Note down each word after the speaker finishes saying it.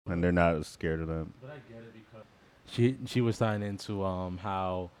and they're not scared of them. But I get it because she was tying into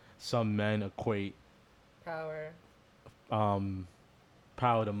how some men equate power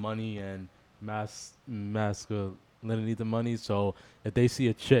to money and masculinity to money. So if they see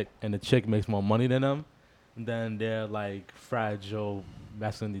a chick and the chick makes more money than them, then they're like fragile.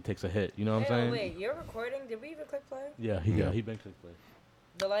 Masculinity takes a hit. You know what I'm saying? Wait, you're recording? Did we even click play? Yeah, he been click play.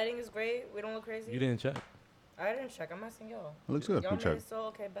 The lighting is great. We don't look crazy. You didn't check? I didn't check. I'm asking y'all. It looks good. Y'all Check. made so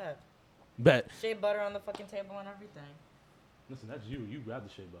okay, Bet. Shea butter on the fucking table and everything. Listen, that's you. You grabbed the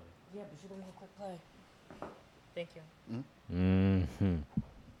shea butter. Yeah, but you didn't hit click play. Thank you.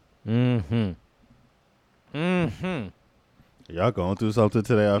 Y'all going through something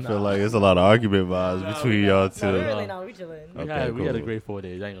today? I feel like it's a lot of argument vibes between y'all two. No, really not. We chilling. Okay, we had a cool. great 4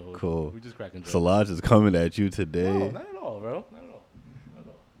 days. I ain't gonna hold you. Cool. We just cracking jokes. Solange is coming at you today. No, not at all, bro. Not at all.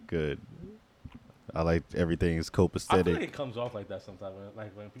 Good. I like everything's I feel like copacetic. it comes off like that sometimes.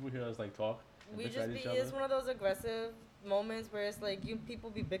 When people hear us like talk, We bitch just at be, each it's other. one of those aggressive moments where it's like people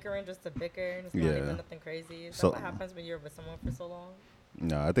be bickering just to bicker and it's not Yeah. even nothing crazy. Is So- that what happens when you're with someone for so long?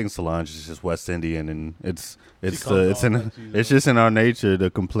 No, I think Solange is just West Indian, and it's comes off like she's just in our nature to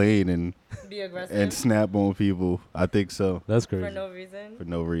complain and Be aggressive and snap on people. I think so That's crazy. for no reason. for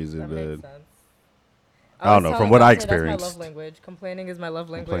no reason, That but makes sense. I don't know, was from telling what I Dante that's experienced. my love language. Complaining is my love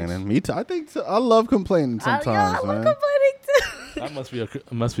language. complaining. Me too. I think I love complaining sometimes, I love man. complaining too. That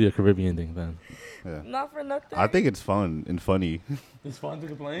must be a Caribbean thing then. Yeah. Not for nothing. I think it's fun and funny. It's fun to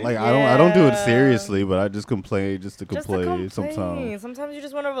complain. Like I don't do it Yeah. seriously, but I just complain just to Just to complain complain. sometimes. Sometimes you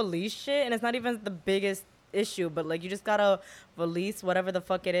just want to release shit, and it's not even the biggest issue, but like you just gotta release whatever the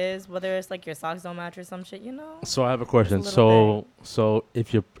fuck it is, whether it's like your socks don't match or some shit, you know. So I have a question. Just a little So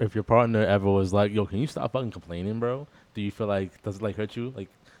if your partner ever was like, "Yo, can you stop fucking complaining, bro?" Do you feel like does it like hurt you? Like,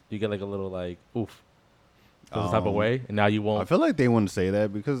 do you get like a little like oof, some type of way, and now you I won't? feel like they wouldn't say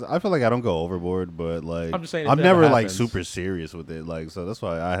that because I feel like I don't go overboard, but like I'm just saying if I'm that never ever like happens. super serious with it. Like so that's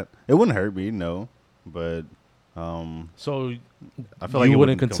why it wouldn't hurt me, no. But So I feel like you it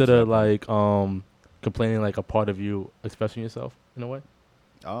wouldn't become consider separate. like complaining like a part of you expressing yourself in a way.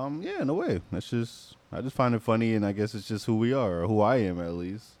 Yeah, in a way. I just find it funny, and I guess it's just who we are, or who I am at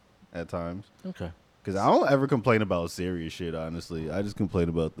least at times. Okay. Because I don't ever complain about serious shit. Honestly, I just complain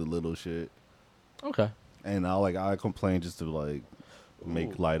about the little shit, Okay. and I complain just to like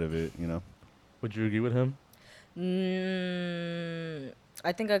make light of it, you know. Would you agree with him?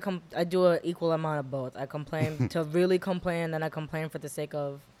 I think I do an equal amount of both. I complain to really complain, then I complain for the sake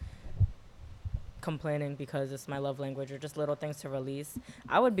of complaining because it's my love language or just little things to release.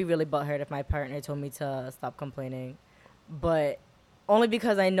 I would be really butthurt if my partner told me to stop complaining, but only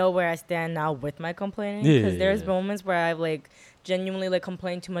because I know where I stand now with my complaining. Because there's moments where I've like genuinely like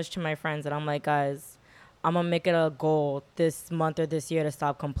complained too much to my friends, and I'm like, guys, I'm gonna make it a goal this month or this year to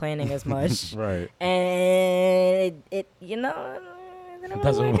stop complaining as much. Right. And it you know, it didn't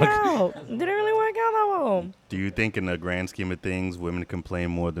Doesn't really work work. out. Didn't really work out that well. Do you think, in the grand scheme of things, women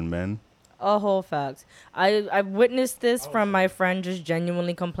complain more than men? A whole fact. I've witnessed this from my friend just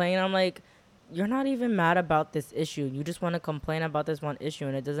genuinely complaining. I'm like, you're not even mad about this issue. You just want to complain about this one issue,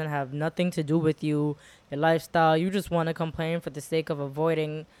 and it doesn't have nothing to do with you, your lifestyle. You just want to complain for the sake of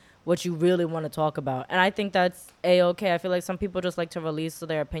avoiding what you really want to talk about. And I think that's A-okay. I feel like some people just like to release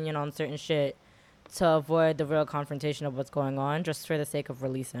their opinion on certain shit to avoid the real confrontation of what's going on, just for the sake of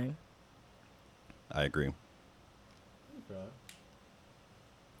releasing. I agree.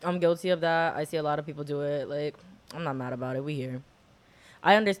 I'm guilty of that. I see a lot of people do it. Like, I'm not mad about it. We here.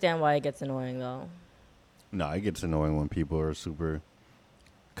 I understand why it gets annoying, though. No, it gets annoying when people are super.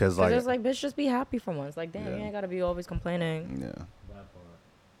 Because, Because like. it's like, bitch, just be happy for once. Like, damn, Yeah. you ain't got to be always complaining. Yeah.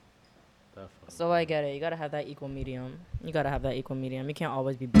 So I get it. You got to have that equal medium. You can't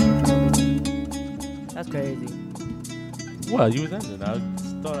always be bitching for everything. That's crazy. Well, you was ending. I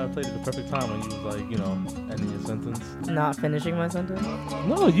thought I played it the perfect time when you was like, ending your sentence. Not finishing my sentence?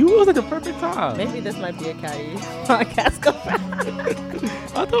 No, you was at the perfect time. Maybe this might be a catty podcast. I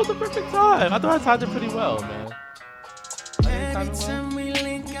thought it was the perfect time. I thought I timed it pretty well, man. I didn't time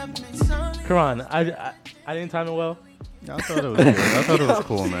it well. Karan, I didn't time it well. I thought it was good. I thought it was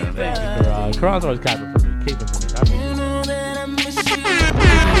cool, man. Thank you, Karan. Karan's always capping for me, caping for me. I mean,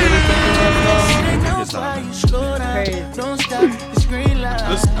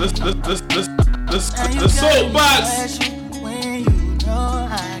 The soapbox. When you know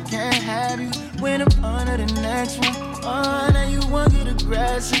I can't have you, when I'm under the next one, oh, now you want to get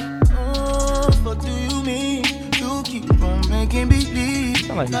aggressive. Oh, what do you mean? You keep on making believe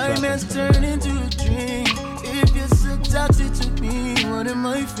nightmares turn into a dream. If you're so toxic to me, what am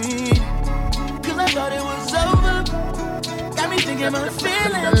I feeling? 'Cause I thought it was over. Got me thinking about the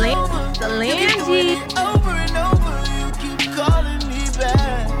feelings over and over. You keep calling me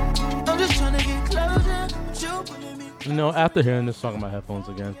back. I'm just trying to get closer. But you pulling me. You know, after hearing this song on my headphones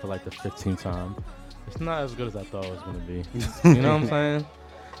again for like the 15th time, it's not as good as I thought it was gonna be. You know what I'm saying?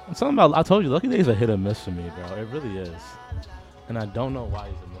 And something about, I told you, Lucky Day's a hit or miss for me, bro. It really is. And I don't know why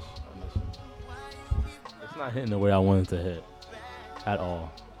he's a miss. It's not hitting the way I wanted to hit at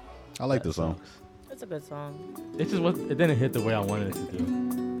all. I like the song. It's a good song. It just was. It didn't hit the way I wanted it to do.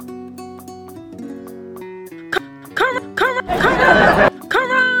 Come on.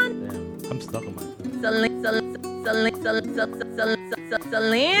 Damn, I'm stuck on my thing.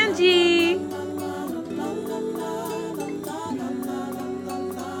 Solange.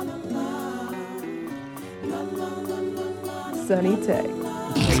 Sunny Tay.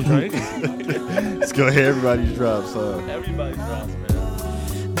 Let's go ahead, everybody's drops. Everybody drops,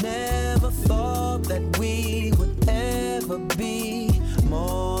 man. Never thought that we would ever be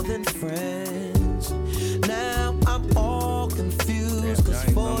more than friends. Now I'm all confused, cause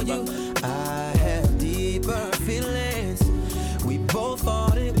for you I have deeper feelings. We both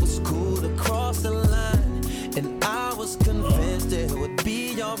thought it was cool to cross the line, and I was convinced it would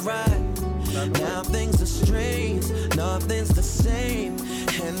be alright. Now things are strange, nothing's the same,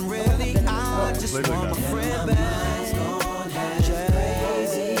 and really I just want my friend back.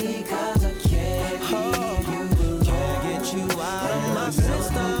 Crazy, 'cause I can't get you out of my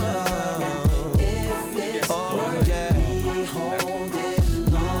system. Oh yeah,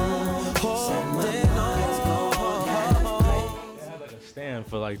 Stand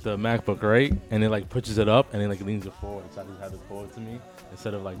for like the MacBook, right? And it like pushes it up and then like leans it forward. So I just have it forward to me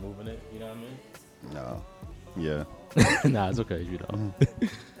instead of like moving it. You know what I mean? No. Yeah. Nah, it's okay. You know,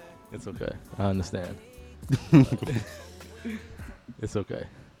 it's okay. I understand. It's okay.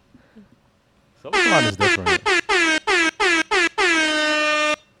 Soapbox is different.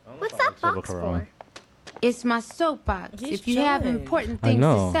 What's that box for? It's my soapbox. He's If you have chilling. important I things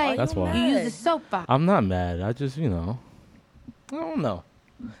know. to say, That's why. you use the soapbox. I'm not mad. I just, you know, I don't know.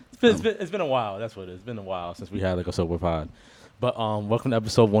 It's been a while. That's what it is. It's been a while since we had like a sober pod. But welcome to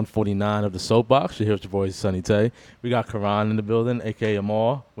episode 149 of the Soapbox. You're here with your boy Sunny Tay. We got Karan in the building, aka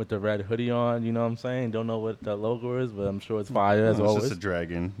Amal, with the red hoodie on. You know what I'm saying? Don't know what the logo is, but I'm sure it's fire as It's always. just a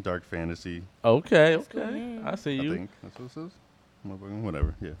dragon, dark fantasy. Okay. cool name. I see I you. think that's what it says.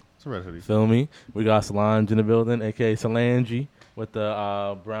 Whatever. Yeah, it's a red hoodie. Feel me? We got Solange in the building, aka Solange, with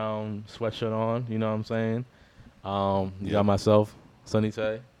the brown sweatshirt on. You know what I'm saying? You got myself, Sunny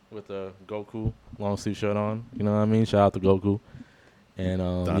Tay, with the Goku long sleeve shirt on. You know what I mean? Shout out to Goku. And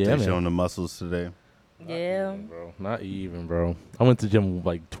Dante yeah, man. showing the muscles today. Yeah. Bro, not even, bro. I went to the gym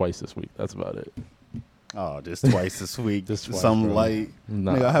like twice this week. That's about it. Oh, just twice this week. Just twice, Some bro. light.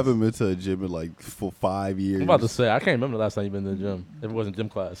 Nah. Nigga, I haven't been to a gym in like for 5 years. I'm about to say I can't remember the last time you've been to the gym. If it wasn't gym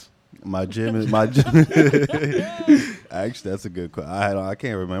class. My gym is my gym. Actually, that's a good question. I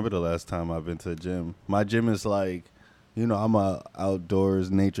can't remember the last time I've been to a gym. My gym is like, you know, I'm a outdoors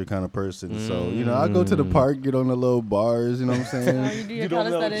nature kind of person. So, you know, I go to the park, get on the little bars, you know what I'm saying? You do your don't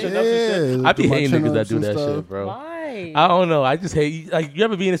know calisthenics? Yeah, I be do my hating niggas that chin-ups do and that stuff. shit, bro. Why? I don't know. I just hate, like, you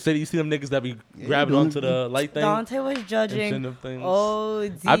ever be in the city, you see them niggas that be grabbing doing- onto the light thing? Dante was and judging. chin up things. Oh,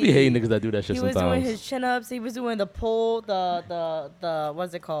 I be hating niggas that do that shit He was sometimes. doing his chin ups. He was doing the pull, the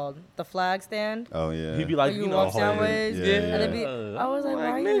what's it called? The flag stand. Oh, yeah. He be like, Where you you know, walk hold it. sideways. Yeah, And then be, yeah. I was like, why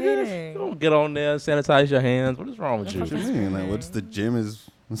are you niggas, hating? don't get on there, sanitize your hands. What is wrong with you? What you mean? Like, what's the gym is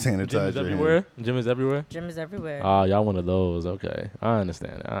sanitize Gym is your hand. everywhere. Gym is everywhere. Gym is everywhere. Ah, y'all one of those. Okay, I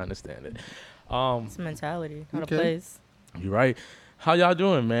understand it. It's a mentality, not Okay. a place. You're right. How y'all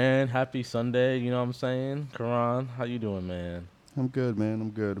doing, man? Happy Sunday. You know what I'm saying? Karan, how you doing, man? I'm good, man.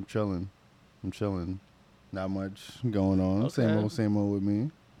 I'm good. I'm chilling. Not much going on. Okay. Same old with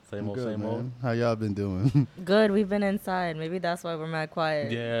me. Same I'm old, good, same man. old. How y'all been doing? Good. We've been inside. Maybe that's why we're mad quiet.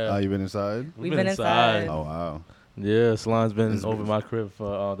 Yeah. You been inside? We've been inside. Oh, wow. Yeah, Salon's been It's over been- my crib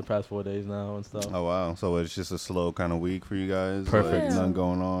for the past 4 days now and stuff. Oh, wow. So it's just a slow kind of week for you guys? Perfect. Like, nothing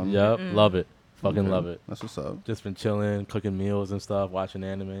going on? Yep, love it. Fucking Okay. love it. That's what's up. Just been chilling, cooking meals and stuff, watching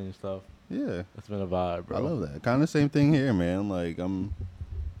anime and stuff. Yeah. It's been a vibe, bro. I love that. Kind of same thing here, man. Like, I'm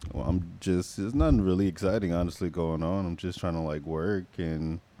just, there's nothing really exciting, honestly, going on. I'm just trying to, like, work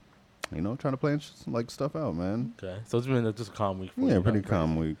and, you know, trying to plan, like, stuff out, man. Okay, so it's been just a calm week for you. Yeah, nothing pretty crazy.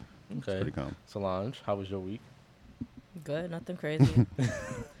 calm week. It's Okay. pretty calm. Solange, how was your week? Good. Nothing crazy.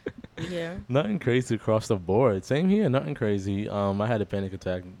 Yeah. Nothing crazy across the board. Same here, nothing crazy. I had a panic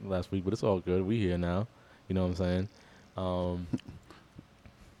attack last week, but it's all good. We here now. You know what I'm saying?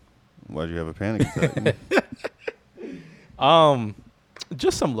 Why'd you have a panic attack?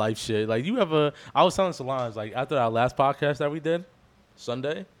 Just some life shit. Like I was telling Solange, like after our last podcast that we did,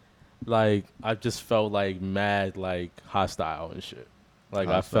 Sunday, like I just felt like mad, like hostile and shit. Like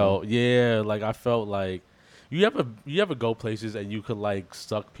Hostile? I felt like you ever go places and you could like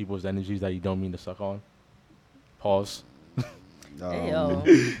suck people's energies that you don't mean to suck on. Pause. Hey, yo.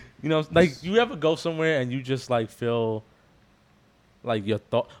 You know, like you ever go somewhere and you just like feel like your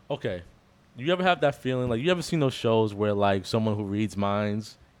thought. Okay, you ever have that feeling? Like you ever seen those shows where like someone who reads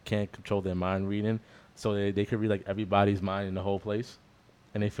minds can't control their mind reading, so they could read like everybody's mind in the whole place,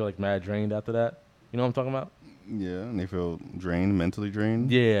 and they feel like mad drained after that. You know what I'm talking about? Yeah, and they feel drained, mentally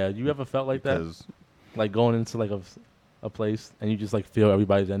drained. Yeah, you ever felt like because that? Like going into like a place and you just like feel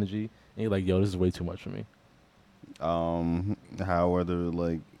everybody's energy and you're like, yo, this is way too much for me. how are the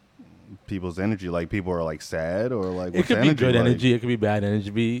like people's energy? Like people are like sad or like It could what's be good like? energy, it could be bad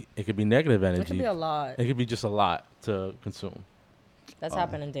energy, it could be negative energy. It could be a lot. It could be just a lot to consume. That's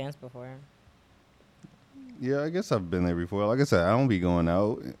happened in dance before. Yeah, I guess I've been there before. Like I said, I don't be going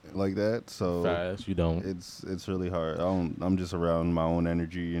out like that, so Fast, you don't. it's really hard. I'm just around my own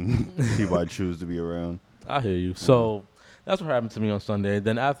energy and people I choose to be around. I hear you. So that's what happened to me on Sunday.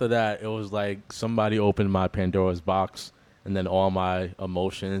 Then after that, it was like somebody opened my Pandora's box, and then all my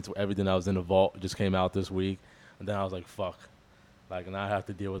emotions, everything that was in the vault, just came out this week. And then I was like, "Fuck!" Like, now I have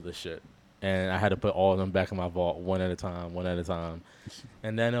to deal with this shit. And I had to put all of them back in my vault one at a time.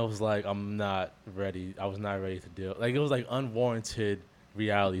 And then it was like, I'm not ready. I was not ready to deal. Like, it was like unwarranted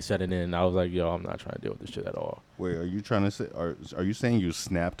reality setting in. I was like, yo, I'm not trying to deal with this shit at all. Wait, are you trying to say? Are you saying you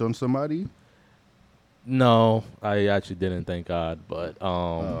snapped on somebody? No, I actually didn't, thank God. But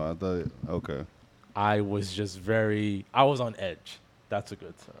Oh, I thought. Okay. I was I was on edge. That's a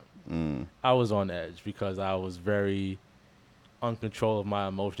good term. I was on edge because I was very uncontrol of my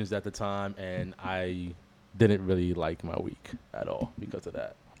emotions at the time, and I didn't really like my week at all because of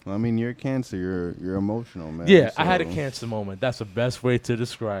that. Well, I mean, you're Cancer. You're emotional, man. Yeah, so. I had a cancer moment. That's the best way to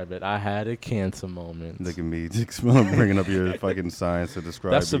describe it. I had a cancer moment. Look at me bringing up your fucking science to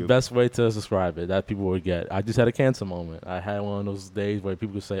describe That's you. the best way to describe it that people would get. I just had a cancer moment. I had one of those days where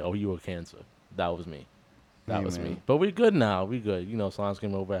people could say, oh, you were cancer. That was me. That was me. But we're good now. We good. You know, Solange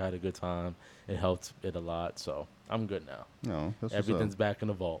came over. I had a good time. It helped it a lot. So I'm good now. No, that's Everything's back in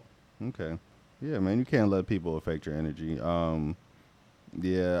the vault. Okay. Yeah, man, you can't let people affect your energy.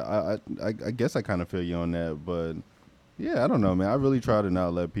 Yeah, I guess I kind of feel you on that, but yeah, I don't know, man. I really try to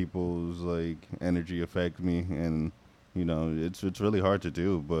not let people's like energy affect me, and you know, it's really hard to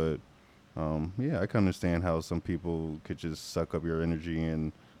do, but yeah, I can understand how some people could just suck up your energy,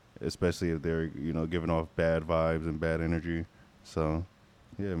 and especially if they're, you know, giving off bad vibes and bad energy. So,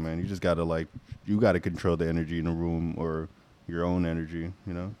 yeah, man, you just gotta you gotta control the energy in the room or your own energy,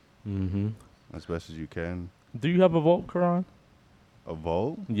 you know, as best as you can. Do you have a vault, Karan? A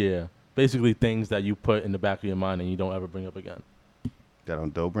vault? Yeah. Basically things that you put in the back of your mind and you don't ever bring up again. That I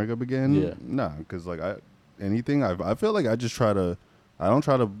don't bring up again? Yeah. Nah, because like I feel like I don't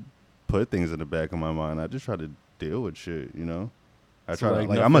try to put things in the back of my mind. I just try to deal with shit, you know? I So, try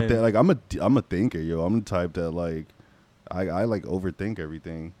like, to, I'm a thinker, yo. I'm the type that like, I like overthink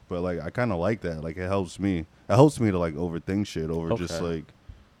everything, but like I kind of like that. Like it helps me to like overthink shit over just Okay. like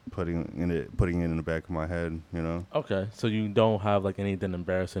putting it in the back of my head, you know? Okay. So you don't have like anything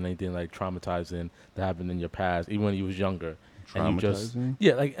embarrassing, anything like traumatizing that happened in your past, even when you was younger. And you just, Traumatizing?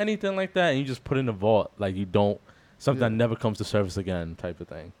 yeah, like anything like that, and you just put in the vault, like you don't, something that never comes to surface again type of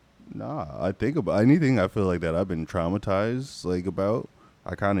thing. Nah, I think about anything I feel like that I've been traumatized like about,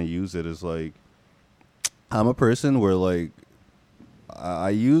 I kind of use it as like, I'm a person where like I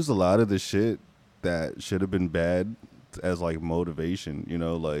use a lot of the shit that should have been bad as like motivation, you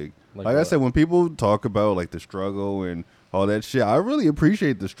know, like I what? said, when people talk about like the struggle and all that shit, I really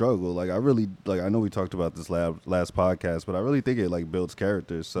appreciate the struggle. Like I really, like, I know we talked about this last podcast, but I really think it like builds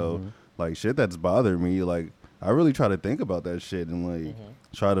character. So like shit that's bothered me, like I really try to think about that shit and like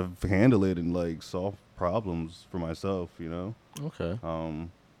try to handle it and like solve problems for myself, you know? Okay.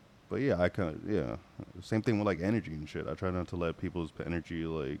 But yeah, same thing with like energy and shit. I try not to let people's energy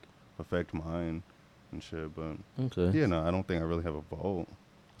like affect mine and shit, but Okay. yeah, no, I don't think I really have a vault.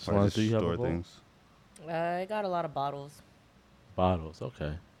 So I just do you have a store vault? things. I got a lot of bottles. Bottles.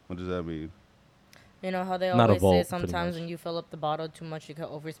 Okay. What does that mean? You know how they Not a always say vault, pretty sometimes much. when you fill up the bottle too much, you can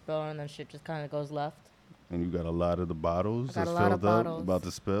overspill and then shit just kind of goes left. And you got a lot of the bottles I got that's a lot of filled up bottles. about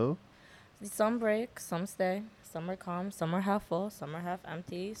to spill. Some break, some stay, some are calm, some are half full, some are half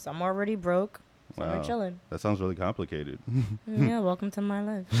empty, some are already broke, some Wow. are chilling. That sounds really complicated. Yeah, welcome to my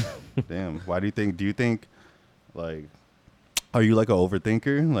life. Damn. Why do you think, like, are you like an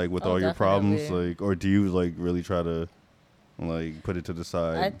overthinker, like with Oh, all your problems, definitely. like, or do you like really try to, Like, put it to the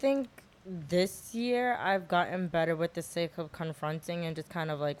side. I think this year I've gotten better with the sake of confronting and just kind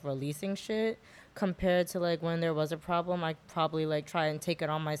of like releasing shit compared to like when there was a problem. I probably like try and take it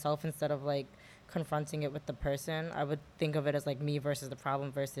on myself instead of like confronting it with the person. I would think of it as like me versus the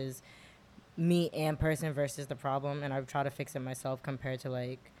problem versus me and person versus the problem, and I would try to fix it myself compared to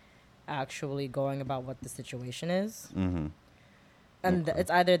like actually going about what the situation is. Mm-hmm. And it's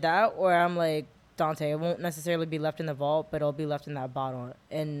either that or I'm like, Dante, it won't necessarily be left in the vault, but it'll be left in that bottle.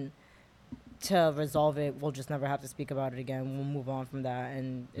 And to resolve it, we'll just never have to speak about it again. We'll move on from that,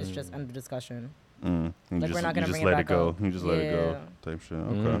 and it's just end of discussion. Like, we're not gonna bring it let back it go. up. You just let it go, type shit.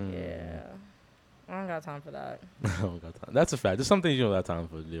 Okay. Yeah. I don't got time for that. I don't got time. That's a fact. There's some things you don't have time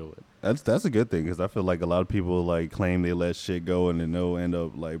for to deal with. That's a good thing, because I feel like a lot of people like claim they let shit go and then they'll end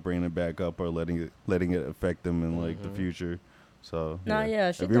up like bringing it back up or letting it affect them in like the future. So Shit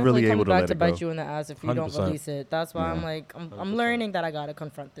if definitely you're really comes able to back let to it go. bite you in the ass if you don't 100%. release it. That's why I'm Yeah. like, I'm 100%. learning that I gotta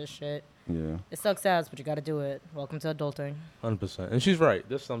confront this shit. Yeah. It sucks ass, but you gotta do it. Welcome to adulting. 100%. And she's right.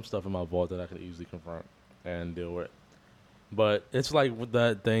 There's some stuff in my vault that I could easily confront and deal with. But it's like with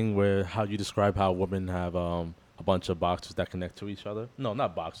that thing where how you describe how women have a bunch of boxes that connect to each other. No,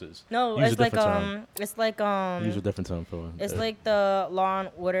 not boxes. No, Use it's a like different term. Use a it's different term for it. like the Law and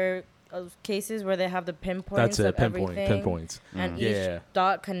Order cases where they have the pinpoints That's it. of everything. Pinpoints. And Yeah. each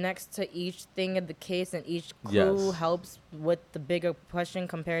dot connects to each thing in the case, and each clue Yes. helps with the bigger question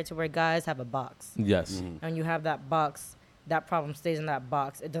compared to where guys have a box. Yes. And you have that box, that problem stays in that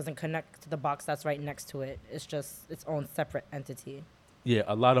box. It doesn't connect to the box that's right next to it. It's just its own separate entity. Yeah,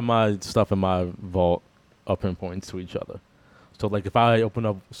 a lot of my stuff in my vault are pinpoints to each other. So like if I open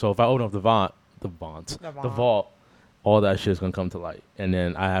up the vault, all that shit's gonna come to light, and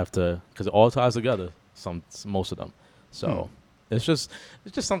then I have to, because it all ties together. Most of them. So it's just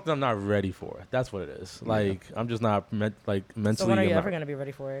something I'm not ready for. That's what it is. Like I'm just not mentally. So when are you ever gonna be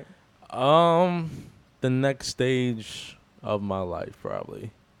ready for it? The next stage of my life,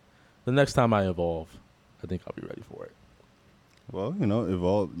 probably. The next time I evolve, I think I'll be ready for it. Well,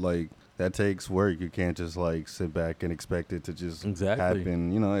 evolve, like, that takes work. You can't just like sit back and expect it to just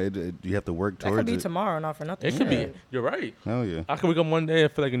happen. You have to work towards it. That could be tomorrow, not for nothing. It could be. You're right. Hell yeah. I could wake up one day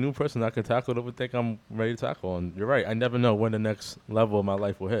and feel like a new person. I can tackle whatever think I'm ready to tackle. And you're right. I never know when the next level of my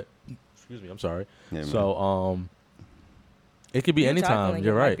life will hit. Excuse me. I'm sorry. Yeah, so it could be anytime.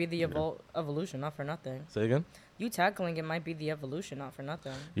 You're right. Might be the evolution, not for nothing. Say again. You tackling it might be the evolution, not for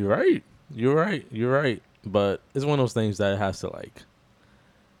nothing. You're right. You're right. You're right. But it's one of those things that it has to like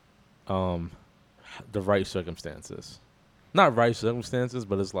the right circumstances. Not right circumstances,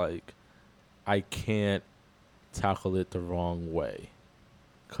 but it's like I can't tackle it the wrong way,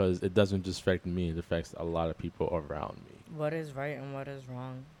 because it doesn't just affect me, it affects a lot of people around me. What is right and what is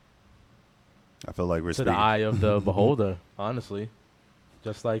wrong? I feel like we're To the eye of the beholder, honestly.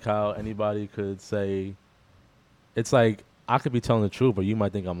 Just like how anybody could say, it's like I could be telling the truth, but you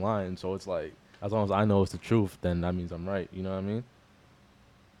might think I'm lying. So it's like, as long as I know it's the truth, then that means I'm right. You know what I mean?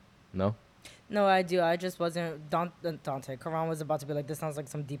 No? No, I do. I just wasn't. Dante, Karan was about to be like, this sounds like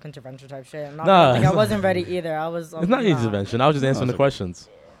some deep intervention type shit. And I wasn't ready either. I was. It's not intervention. I was just answering the questions.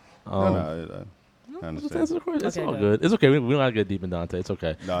 I understand. Just answer the question. It's Okay, all good. good. It's okay. We don't have to get deep in Dante. It's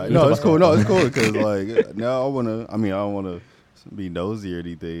okay. No, it's cool. No, it's cool, because like now I don't want to be nosy or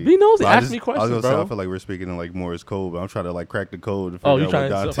anything. Be nosy. But Ask me questions, I was gonna say, bro. I feel like we're speaking in like Morse code, but I'm trying to like crack the code to Oh, figure you out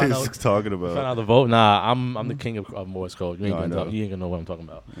trying what to find Dante's talking Find about. out the vote? Nah, I'm the king of Morse code. You ain't No, I gonna know. you ain't gonna know what I'm talking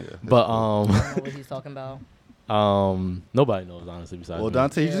about. Yeah, But I don't know what he's talking about. nobody knows honestly besides well, me.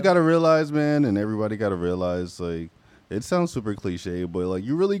 Dante, you just gotta realize, man, and everybody gotta realize, like, it sounds super cliche, but like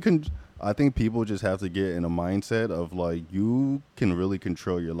you really can. I think people just have to get in a mindset of like you can really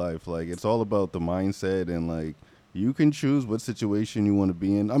control your life. Like it's all about the mindset, and like you can choose what situation you want to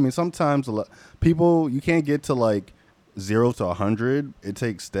be in. I mean, sometimes a lot people you can't get to like 0 to 100. It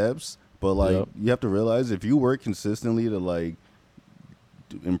takes steps, but like you have to realize if you work consistently to like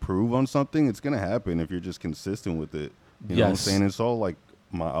improve on something, it's gonna happen if you're just consistent with it. You know what I'm saying? It's all like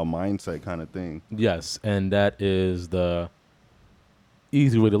a mindset kind of thing. Yes, and that is the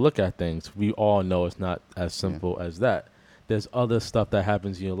easy way to look at things. We all know it's not as simple as that. There's other stuff that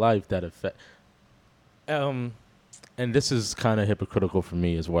happens in your life that affect. And this is kind of hypocritical for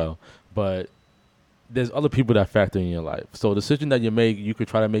me as well, but there's other people that factor in your life. So the decision that you make, you could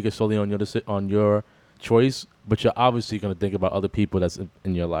try to make it solely on your choice, but you're obviously going to think about other people that's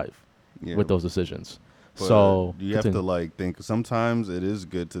in your life with those decisions. But so you have to like think. Sometimes it is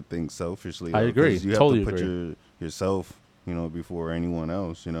good to think selfishly. I agree. You totally have to put agree. yourself, before anyone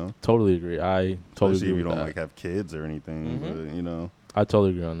else. Totally agree. I totally Especially agree if you with don't that. like have kids or anything. But, I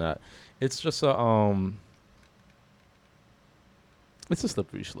totally agree on that. It's just a It's a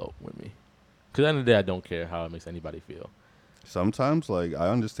slippery slope with me. Because at the end of the day, I don't care how it makes anybody feel. Sometimes, like, I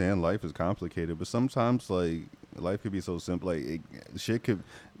understand life is complicated, but sometimes, like, life could be so simple. Like, shit could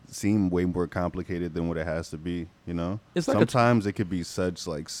seem way more complicated than what it has to be, you know? It's like sometimes it could be such,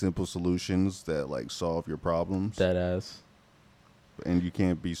 like, simple solutions that, like, solve your problems. That ass. And you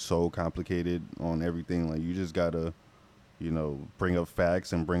can't be so complicated on everything. Like, you just gotta, you know, bring up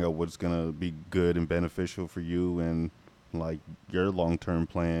facts and bring up what's gonna be good and beneficial for you and, like, your long-term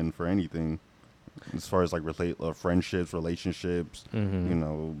plan for anything. As far as like friendships, relationships, you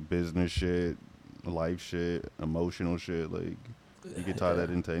know, business shit, life shit, emotional shit, like you can tie that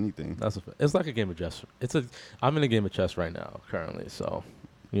into anything. It's like a game of chess. I'm in a game of chess right now currently, so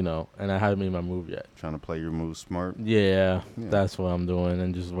you know, and I haven't made my move yet. Trying to play your moves smart. Yeah, that's what I'm doing,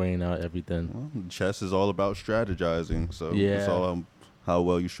 and just weighing out everything. Well, chess is all about strategizing, so it's all how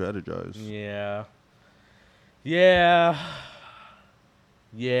well you strategize. Yeah.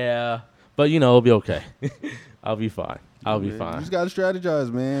 But, you know, it'll be okay. I'll be fine. You just got to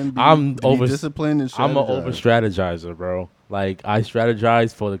strategize, man. Be disciplined and strategize. I'm an over-strategizer, bro. Like, I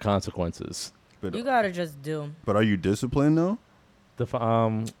strategize for the consequences. But, you got to just do. But are you disciplined, though?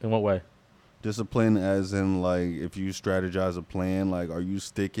 In what way? Discipline as in, like, if you strategize a plan, like, are you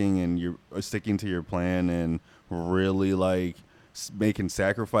sticking to your plan and really, like, making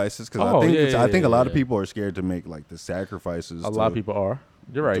sacrifices? Because I think a lot of people are scared to make, like, the sacrifices. A lot of people are.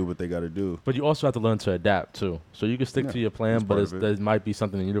 You're right. Do what they got to do. But you also have to learn to adapt, too. So you can stick to your plan, but there might be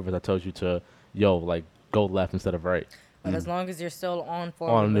something in the universe that tells you to, like, go left instead of right. But as long as you're still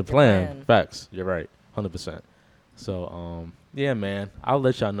on the plan. Facts. You're right. 100%. So, yeah, man. I'll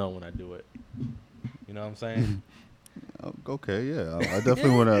let y'all know when I do it. You know what I'm saying? Okay, yeah. I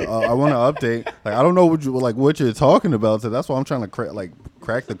definitely want to. I want to update. Like, I don't know what you're talking about, so that's why I'm trying to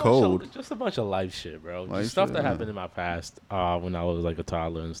crack the code. Just a bunch of life shit, bro. Just stuff that happened in my past when I was like a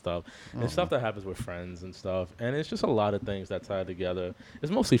toddler and stuff, and stuff that happens with friends and stuff. And it's just a lot of things that tie together.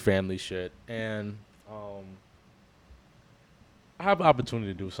 It's mostly family shit, and I have an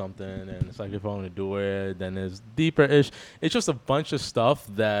opportunity to do something, and it's like if I want to do it, then it's deeper-ish. It's just a bunch of stuff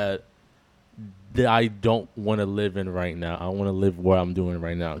that I don't want to live in right now. I want to live where I'm doing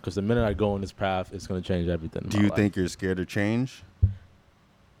right now. Because the minute I go on this path, it's going to change everything. Do you think you're scared of change?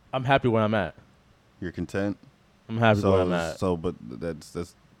 I'm happy where I'm at. You're content? I'm happy where I'm at. But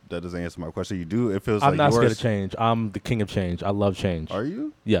that doesn't answer my question. You do? It feels I'm not scared of change. I'm the king of change. I love change. Are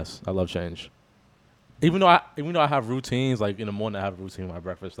you? Yes, I love change. Even though I have routines, like in the morning I have a routine with my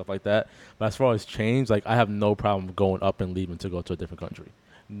breakfast, stuff like that. But as far as change, like I have no problem going up and leaving to go to a different country.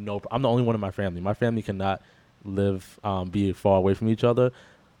 No, I'm the only one in my family. My family cannot live, be far away from each other.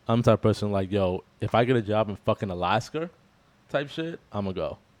 I'm the type of person like, yo, if I get a job in fucking Alaska type shit, I'm going to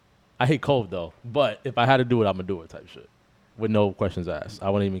go. I hate cold, though. But if I had to do it, I'm going to do it type shit. With no questions asked. I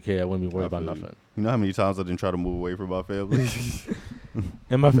wouldn't even care. I wouldn't be worried about nothing. You know how many times I didn't try to move away from my family?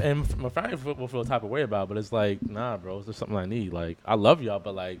 and my family will feel a type of way about it, but it's like, nah, bro, it's just something I need. Like, I love y'all,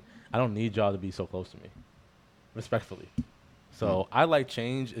 but, like, I don't need y'all to be so close to me. Respectfully. So I like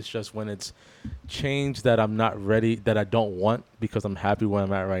change. It's just when it's change that I'm not ready, that I don't want because I'm happy where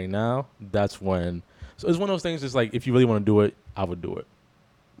I'm at right now, that's when. So it's one of those things, it's like, if you really want to do it, I would do it.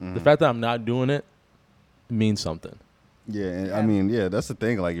 The fact that I'm not doing it means something. Yeah, and I mean, that's the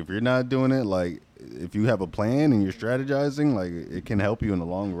thing. Like, if you're not doing it, like, if you have a plan and you're strategizing, like, it can help you in the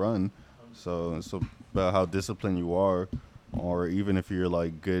long run. So it's about how disciplined you are. Or even if you're,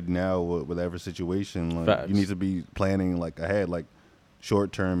 like, good now with whatever situation, like, you need to be planning, like, ahead, like,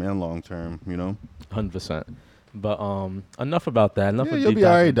 short-term and long-term, you know? 100%. But enough about that. Enough of you'll be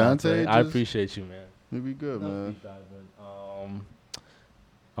all right, Dante. I appreciate you, man. You'll be good, man.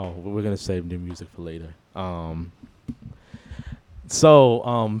 We're going to save new music for later.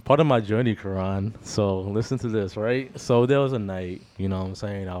 So, part of my journey, Karan, so listen to this, right? So there was a night, you know what I'm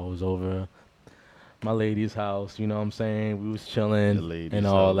saying, I was over my lady's house, you know what I'm saying? We was chilling and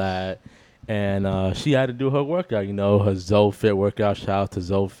all that. And she had to do her workout, you know, her ZoFit workout. Shout out to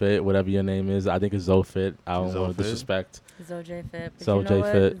ZoFit, whatever your name is. I think it's ZoFit. I don't want to disrespect. ZoJFit.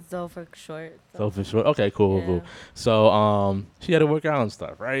 ZoJFit. Zo for short. Zo for short. Okay, cool. So she had to work out and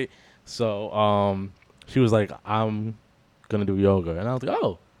stuff, right? So she was like, I'm going to do yoga. And I was like, oh,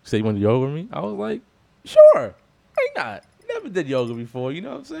 you say you want to do yoga with me? I was like, sure. Why not? Never did yoga before, you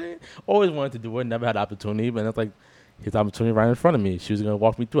know what I'm saying? Always wanted to do it, never had the opportunity, but it's like, his opportunity right in front of me. She was going to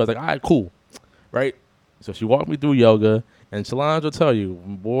walk me through. I was like, all right, cool. Right? So she walked me through yoga, and Solange will tell you,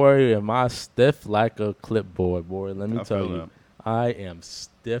 boy, am I stiff like a clipboard, boy. Let me tell you. I am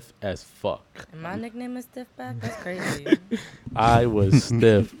stiff as fuck. And my nickname is Stiffback? That's crazy. I was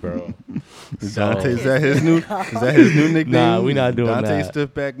stiff, bro. Dante, is that his new nickname? Nah, we not doing Dante that.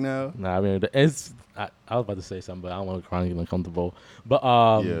 Stiffback now. Nah, I mean, I was about to say something, but I don't want to cry and get uncomfortable. But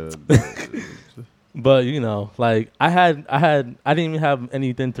Yeah. but you know, like I didn't even have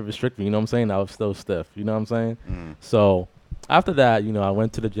anything to restrict me. You know what I'm saying? I was still stiff. You know what I'm saying? Mm. So after that, you know, I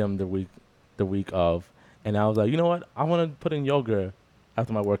went to the gym the week of, and I was like, you know what? I want to put in yoga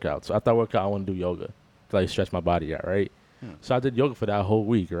after my workout. So after I work out, I want to do yoga to like stretch my body out, right? So I did yoga for that whole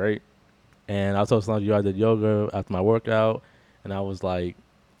week, right? And I was telling you I did yoga after my workout, and I was like,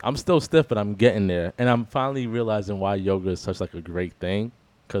 I'm still stiff, but I'm getting there. And I'm finally realizing why yoga is such like a great thing.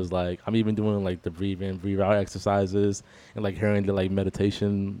 Cause like I'm even doing like the breathe in, breathe out exercises and like hearing the like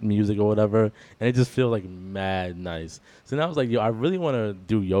meditation music or whatever. And it just feels like mad nice. So now I was like, yo, I really want to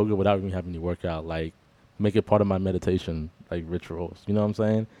do yoga without even having to work out. Like make it part of my meditation like rituals. You know what I'm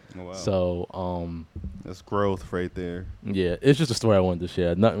saying? Oh, wow. So That's growth right there. yeah, it's just a story I wanted to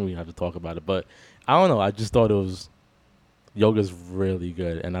share. Nothing we have to talk about it, but I don't know. I just thought it was yoga's really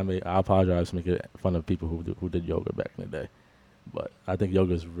good, and I apologize for making fun of people who did yoga back in the day, but I think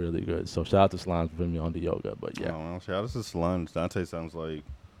yoga is really good. So shout out to Slime for putting me on the yoga. But yeah, Oh, well, shout out to Slunge. Dante sounds like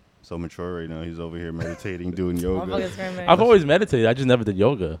so mature right now. He's over here meditating, doing yoga. Motherfuckers screaming. I've always meditated. I just never did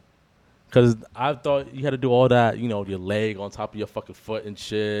yoga. Cause I thought you had to do all that, you know, your leg on top of your fucking foot and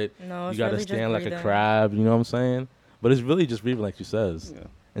shit. No, You it's gotta really just stand like a breathing. crab. You know what I'm saying? But it's really just breathing, like she says, Yeah.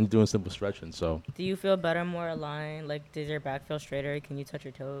 and doing simple stretching. So Do you feel better, more aligned? Like, does your back feel straighter? Can you touch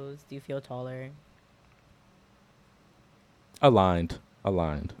your toes? Do you feel taller? aligned.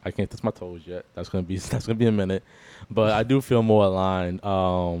 I can't touch my toes yet. That's gonna be a minute, but I do feel more aligned.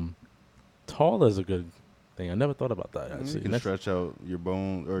 Tall is a good thing. I never thought about that. You Actually, can stretch out your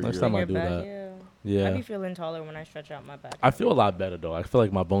bone or next your time I Your do back, that. yeah. I Yeah, be feeling taller when I stretch out my back. I feel a lot better though. I feel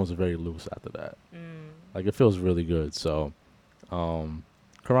like my bones are very loose after that. Like it feels really good. So,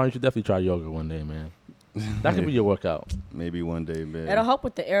 Karan, you should definitely try yoga one day, man. That could be your workout. maybe one day, man. It'll help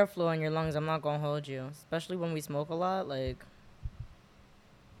with the airflow in your lungs. I'm not gonna hold you, especially when we smoke a lot. Like,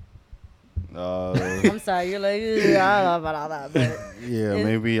 I'm sorry, you're like, "Ugh, I don't know about all that, but yeah, it-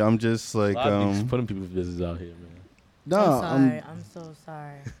 maybe I'm just like A lot of things putting people's business out here, man. no, I'm sorry. I'm so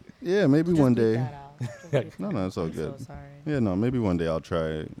sorry. yeah, maybe Just one bleep day. that out. Just bleep No, that no, out. it's all I'm good. So sorry. Yeah, no, maybe one day I'll try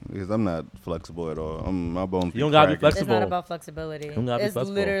it because I'm not flexible at all. My bones. You don't gotta be cracking. flexible. It's not about flexibility. don't gotta be It's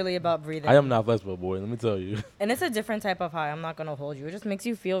flexible. literally about breathing. I am not flexible, boy. Let me tell you. And it's a different type of high. I'm not gonna hold you. It just makes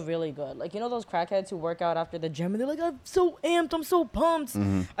you feel really good. Like, you know those crackheads who work out after the gym and they're like, I'm so amped, I'm so pumped.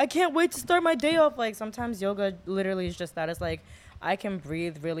 I can't wait to start my day off. Like, sometimes yoga literally is just that. It's like I can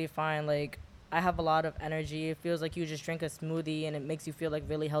breathe really fine. Like, I have a lot of energy. It feels like you just drink a smoothie and it makes you feel like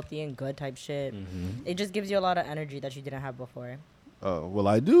really healthy and good type shit. It just gives you a lot of energy that you didn't have before. Well,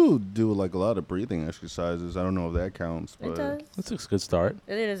 I do like a lot of breathing exercises. I don't know if that counts, It but does. That's a good start.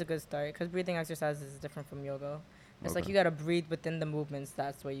 It is a good start because breathing exercises is different from yoga. It's like Okay. you gotta breathe within the movements.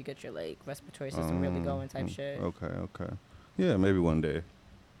 That's where you get your like respiratory system really going type shit. Okay. Yeah, maybe one day.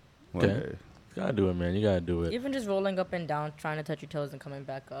 One Okay. day. You gotta do it, man. You gotta do it. Even just rolling up and down, trying to touch your toes and coming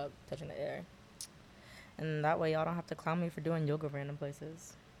back up, touching the air. And that way y'all don't have to clown me for doing yoga random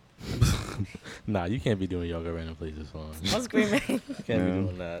places. Nah, you can't be doing yoga random places, son. I'm screaming. You can't Man. be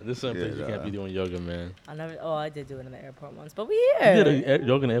doing that. There's some places you can't be nah. doing yoga, man. I did do it in the airport once, but we You here. did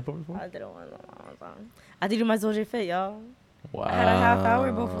yoga in the airport before? I did it one time. I did do my Zoja Fit, y'all. Wow. I had a half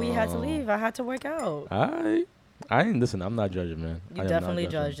hour before we had to leave. I had to work out. I ain't listen. I'm not judging, man. You I am not definitely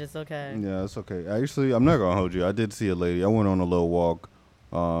judging. judged. It's okay. Yeah, it's okay. Actually, I'm not gonna hold you. I did see a lady. I went on a little walk.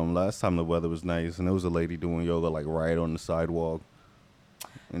 Last time the weather was nice, and there was a lady doing yoga like right on the sidewalk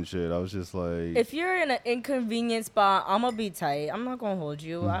and shit. I was just like, If you're in an inconvenient spot, I'm gonna be tight. I'm not gonna hold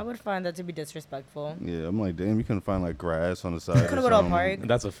you. I would find that to be disrespectful. yeah, I'm like, damn, you couldn't find like grass on the side. Could've or go to a something. park.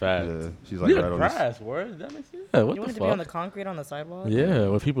 That's a fact. Yeah, she's like Yeah, right on the. grass. Word. That makes sense. Yeah, what You the wanted to be on the fuck? concrete on the sidewalk? Yeah,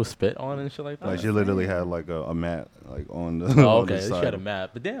 when people spit on and shit like that. Like she literally had like a mat like on the. Oh, on the okay. She side. had a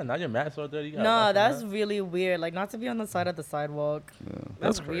mat, but damn, now your mat's so dirty. You gotta No, wash the that's mat? really weird. Like, not to be on the side of the sidewalk.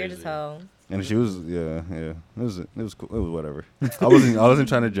 That's That's weird as crazy. hell. And she was, yeah. It was cool. It was whatever. I wasn't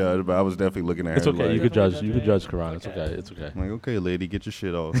trying to judge, but I was definitely looking at It's her. okay. Like, You could judge. You could Okay. judge Quran. It's okay. It's okay. I'm like, okay, lady, get your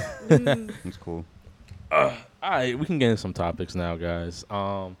shit off. It's cool. All right, we can get into some topics now, guys.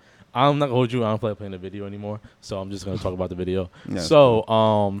 I'm not gonna hold you. I don't feel like playing the video anymore, so I'm just gonna talk about the video. Yeah,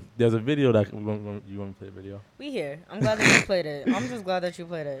 So, there's a video that you want me to play the video. We here. I'm glad that you played it. I'm just glad that you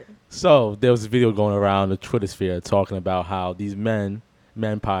played it. So there was a video going around the Twitter sphere talking about how these men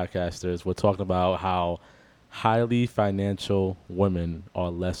podcasters were talking about how highly financial women are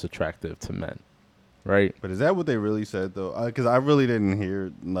less attractive to men. right? But is that what they really said, though? Because I really didn't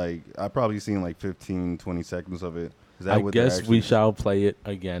hear, like, I probably seen like 15, 20 seconds of it. Is that I what they guess actually we shall play it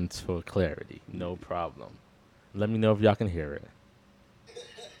again for clarity. No problem. Let me know if y'all can hear it.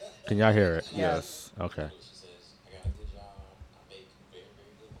 Can y'all hear it? Yes. Okay.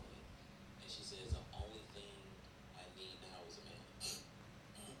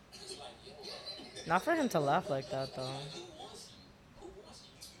 Not for him to laugh like that, though.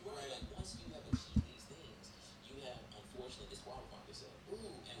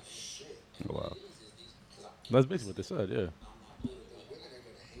 Wow. That's basically what they said, yeah.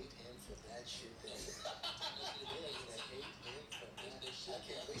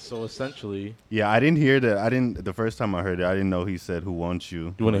 So essentially, Yeah, I didn't hear that. I didn't. The first time I heard it, I didn't know he said "Who wants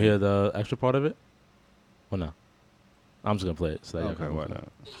you." you want to hear the extra part of it? Or no? I'm just gonna play it. So that y'all Okay, can why listen.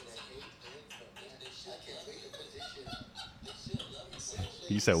 not?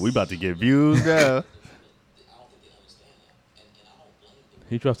 He said, "We about to get views now."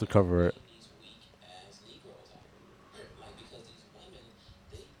 He tries to cover it.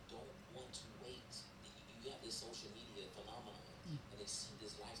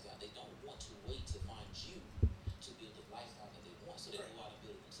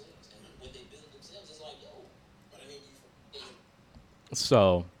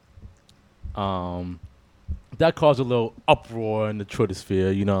 So, that caused a little uproar in the Twitter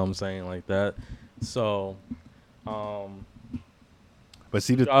sphere. You know what I'm saying, like that. So, But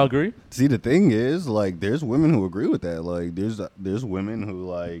see, y'all agree? the thing is, like, there's women who agree with that. Like, there's women who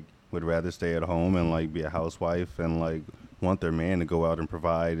like would rather stay at home and like be a housewife and like want their man to go out and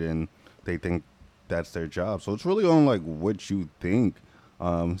provide, and they think that's their job. So it's really on like what you think.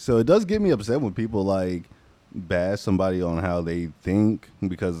 So it does get me upset when people like bash somebody on how they think,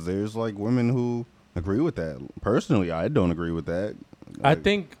 because there's like women who agree with that. Personally, I don't agree with that. I Like,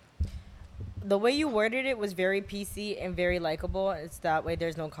 think The way you worded it was very PC and very likable. It's that way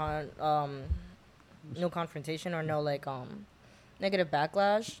there's no confrontation or no negative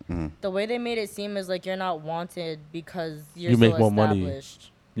backlash. The way they made it seem is like you're not wanted because you're You so make more money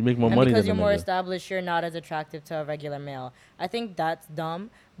established. you make more And money because than you're a more nigga. established, you're not as attractive to a regular male. I think that's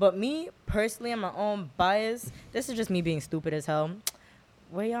dumb. But me, personally, on my own bias, this is just me being stupid as hell.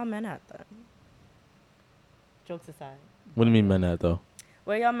 Where y'all men at then? Jokes aside. What do you mean men at though?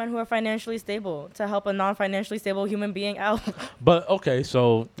 Where y'all men who are financially stable to help a non-financially stable human being out? But okay,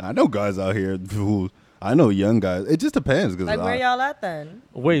 so I know guys out here who I know young guys. It just depends because Like, where y'all at then?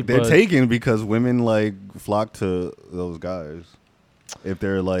 wait, they're but taken because women like flock to those guys. If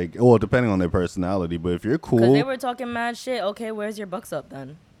they're like, well, depending on their personality, but if you're Because cool, they were talking mad shit. Okay, where's your bucks up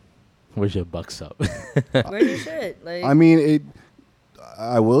then? where's your bucks up? Where's your shit? Like, I mean,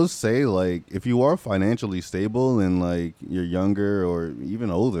 I will say, like, if you are financially stable and like you're younger or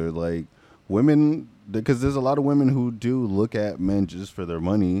even older, like women, because there's a lot of women who do look at men just for their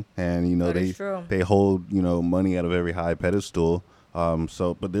money, and you know That is true. they hold money at a very high pedestal.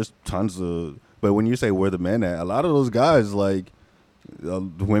 So, but there's tons of. But when you say where the men at, a lot of those guys like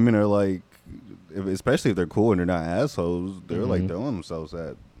women are like, especially if they're cool and they're not assholes, they're like throwing themselves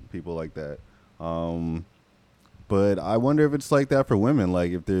at people like that. But I wonder if it's like that for women.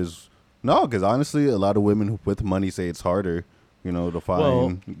 Like if there's because honestly, a lot of women with money say it's harder, to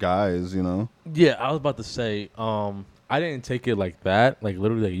find guys. Yeah, I was about to say, I didn't take it like that, like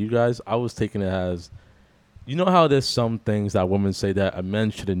literally like you guys. I was taking it as, you know how there's some things that women say that a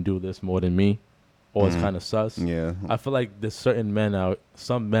man shouldn't do this more than me, or it's kind of sus. Yeah. I feel like there's certain men out,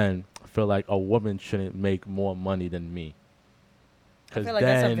 some men feel like a woman shouldn't make more money than me. I feel like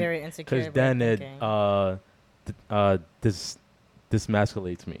that's a very insecure way of then it thinking.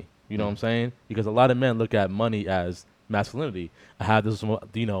 dismasculates me. You know what I'm saying? Because a lot of men look at money as masculinity. I have this,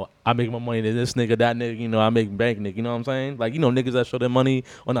 I make more money than this nigga, that nigga, I make bank nigga, you know what I'm saying? Like, niggas that show their money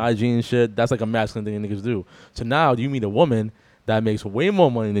on the IG and shit, that's like a masculine thing niggas do. So now you meet a woman that makes way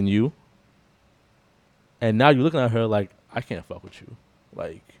more money than you, and now you're looking at her like, I can't fuck with you.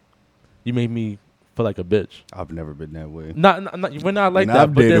 Like, you made me feel like a bitch. I've never been that way. Not we're not like And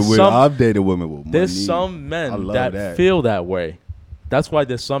that, but I've dated women with money. there's some I men love that feel that way. That's why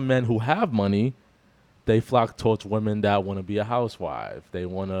there's some men who have money, they flock towards women that want to be a housewife. They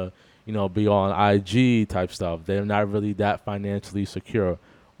want to, be on IG type stuff. They're not really that financially secure.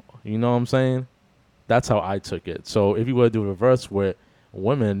 You know what I'm saying? That's how I took it. So if you were to do reverse with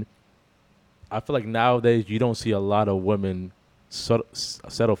women, I feel like nowadays you don't see a lot of women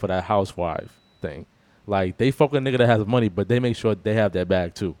settle for that housewife thing. Like, they fuck with a nigga that has money, but they make sure they have that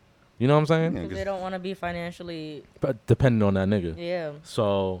bag too. You know what I'm saying? Yeah, Because they don't want to be financially, But depending on that nigga. yeah,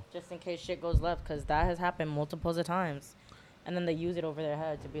 So just in case shit goes left, because that has happened multiples of times. and then they use it over their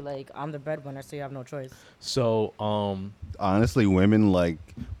head to be like, I'm the breadwinner, so you have no choice. So, honestly, women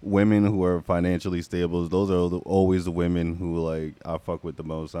who are financially stable, those are always the women who like I fuck with the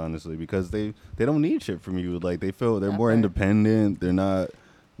most, honestly, because they don't need shit from you. Like they feel they're more independent. They're not.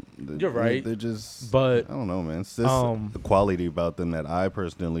 You're right. They're just. But I don't know, man. It's just the quality about them that I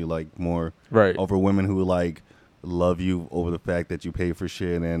personally like more. Right. Over women who like love you over the fact that you pay for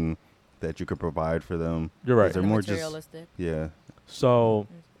shit and that you could provide for them. You're right. They're more materialistic. Yeah. So,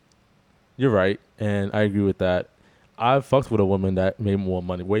 you're right, and I agree with that. I've fucked with a woman that made more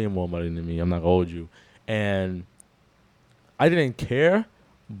money, way more money than me. I'm not gonna hold you, and I didn't care,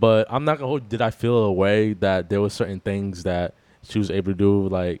 but I'm not gonna hold. Did I feel a way that there were certain things that she was able to do?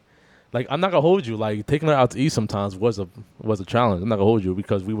 Like I'm not gonna hold you. Like taking her out to eat sometimes was a challenge. I'm not gonna hold you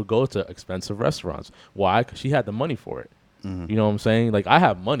because we would go to expensive restaurants. Why? Because she had the money for it. Mm-hmm. You know what I'm saying? Like I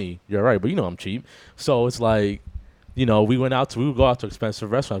have money. You're right, but you know I'm cheap. So it's like, we would go out to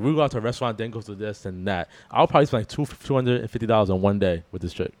expensive restaurants. We would go out to a restaurant, then go to this and that. I'll probably spend like $250 on one day with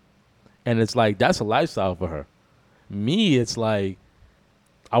this chick. And it's like, that's a lifestyle for her. Me, it's like,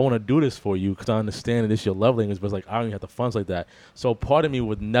 I want to do this for you because I understand that this is your love language, but it's like, I don't even have the funds like that. So part of me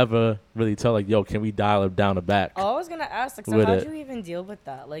would never really tell, like, yo, can we dial it down the back? Oh, I was going to ask, like, so how'd you even deal with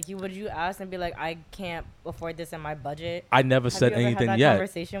that? Like, would you ask and be like, I can't afford this in my budget? I never said anything had that yet.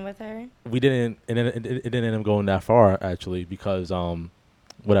 Conversation with her? We didn't, and then it didn't end up going that far, actually, because,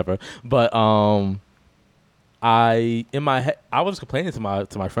 whatever. But, in my head, I was complaining to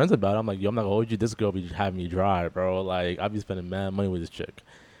my friends about it. I'm like, yo, I'm not gonna hold you. This girl be having me dry, bro. Like, I be spending mad money with this chick.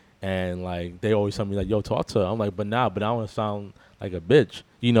 And, like, they always tell me, like, yo, talk to her. I'm like, but I don't want to sound like a bitch.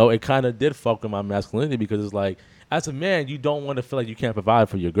 It kind of did fuck with my masculinity because it's like, as a man, you don't want to feel like you can't provide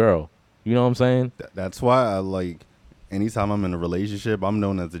for your girl. You know what I'm saying? That's why I like, anytime I'm in a relationship, I'm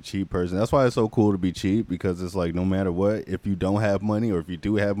known as a cheap person. That's why it's so cool to be cheap because it's like, no matter what, if you don't have money or if you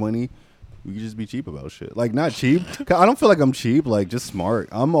do have money, you can just be cheap about shit. Like, not cheap. I don't feel like I'm cheap, like, just smart.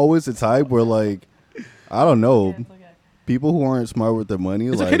 I'm always the type where, like, I don't know. People who aren't smart with their money,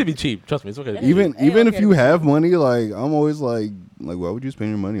 it's like, okay to be cheap. Trust me, it's okay. To be even cheap. if you have money, like, I'm always like, why would you spend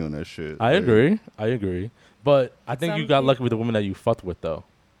your money on that shit? I agree. But I think you got lucky with the woman that you fucked with, though.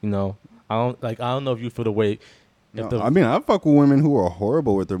 I don't know if you feel the way. I mean, I fuck with women who are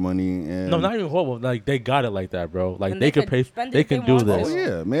horrible with their money. And no, not even horrible. Like, they got it like that, bro. Like, they could pay. They can do this. Oh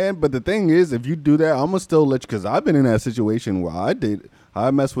yeah, man. But the thing is, if you do that, I'm gonna still let you. Because I've been in that situation where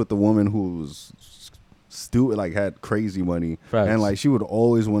I messed with the woman who was stupid, like had crazy money. Facts. And like she would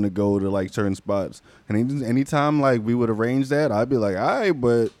always want to go to like certain spots. And anytime like we would arrange that, I'd be like, all right,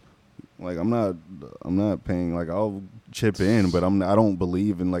 but like I'm not paying. Like I'll chip in, but I don't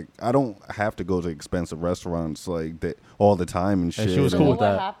believe in, like, I don't have to go to expensive restaurants like that all the time and shit. And she was cool with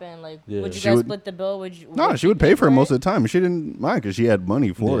that. What happened? Like, would you She guys would- split the bill? No, she would pay for it most of the time. She didn't mind because she had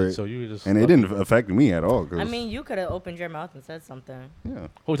money for it. So you just And it didn't affect me at all. I mean, you could have opened your mouth and said something. Yeah.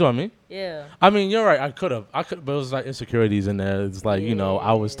 Who told me? Yeah. I mean, you're right. I could have, but it was like insecurities in there. It's like,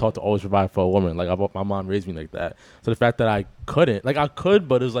 I was taught to always provide for a woman. Like, my mom raised me like that. So the fact that I couldn't, like, I could,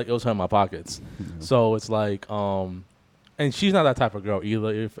 but it was like it was hurting my pockets. Mm-hmm. So it's like, and she's not that type of girl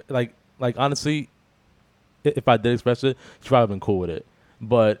either. If like honestly, if I did express it, she'd probably been cool with it.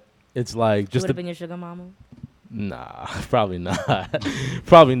 But it's like just would have been your sugar mama. Nah, probably not.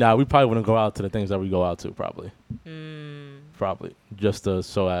 Probably not. We probably wouldn't go out to the things that we go out to. Probably. Probably just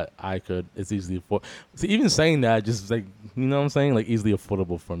so that I could. It's easily afford. See, even saying that, just like, you know what I'm saying, like easily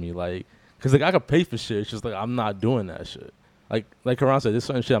affordable for me. Like, cause like I could pay for shit. It's just like I'm not doing that shit. Like Karan said, there's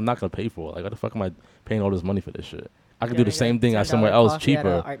certain shit I'm not gonna pay for. Like, what the fuck am I paying all this money for this shit? I could do the same thing at somewhere else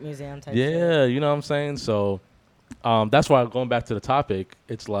cheaper. Art museum type Yeah, shit. you know what I'm saying? So that's why, going back to the topic,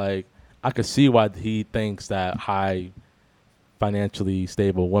 it's like I could see why he thinks that high financially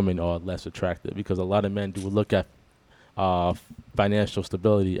stable women are less attractive, because a lot of men do look at financial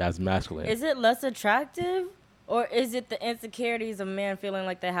stability as masculine. Is it less attractive, or is it the insecurities of men feeling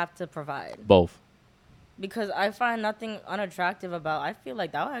like they have to provide? Both. Because I find nothing unattractive about. I feel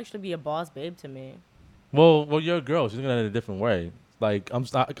like that would actually be a boss babe to me. Well, you're a girl. She's looking at it a different way. Like, I'm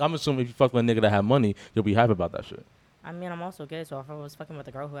assuming if you fuck with a nigga that have money, you'll be happy about that shit. I mean, I'm also gay, so if I was fucking with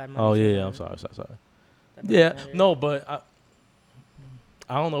a girl who had money. Oh yeah, I'm sorry. Yeah, no, but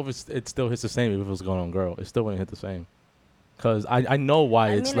I don't know if it still hits the same if it was going on girl. It still wouldn't hit the same. Because I know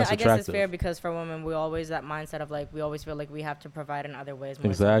why it's less attractive. I guess it's fair because for women, we always that mindset of like, we always feel like we have to provide in other ways.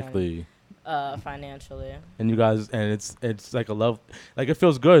 More Exactly. Financially. And you guys, and it's like a love, like it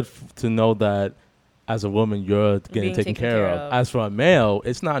feels good to know that as a woman you're getting taken care of. As for a male,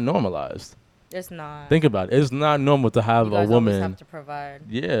 it's not normalized. It's not. Think about it. It's not normal to have you guys a woman always have to provide.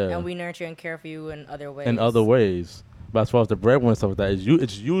 Yeah. And we nurture and care for you in other ways. In other ways. But as far as the breadwinner and stuff like that,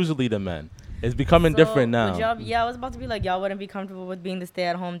 it's usually the men. It's becoming different now. I was about to be like, y'all wouldn't be comfortable with being the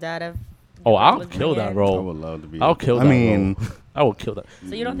stay-at-home dad if. Oh, I'll kill that I role. would love to be. I'll kill that role. I will kill that.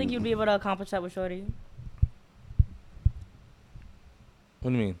 So you don't think you'd be able to accomplish that with Shorty?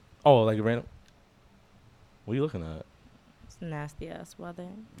 What do you mean? Oh, like random. What are you looking at? It's nasty ass weather.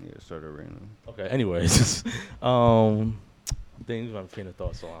 Yeah, it started raining. Okay. Anyways, things I'm train of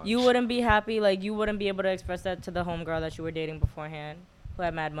thought. Solange. You wouldn't be happy, like you wouldn't be able to express that to the homegirl that you were dating beforehand, who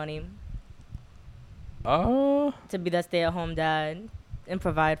had mad money, to be that stay-at-home dad and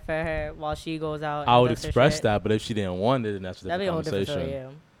provide for her while she goes out. I would express that, but if she didn't want it, then that's a that'd different be a whole conversation.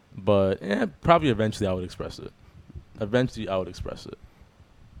 different story, But yeah, probably eventually I would express it. Eventually I would express it,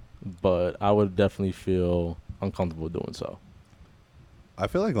 but I would definitely feel uncomfortable doing so. I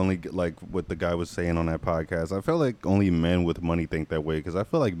feel like only like what the guy was saying on that podcast. I feel like only men with money think that way because I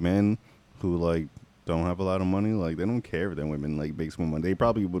feel like men who like don't have a lot of money, like they don't care if their women like makes more money. They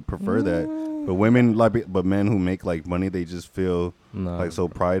probably would prefer that. But women but men who make like money, they just feel like so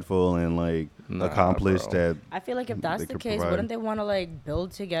prideful and like accomplished that. I feel like if that's the case, wouldn't they want to like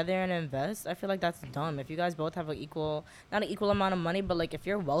build together and invest? I feel like that's dumb. If you guys both have not an equal amount of money, but like if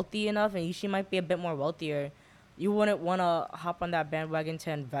you're wealthy enough and she might be a bit more wealthier, you wouldn't want to hop on that bandwagon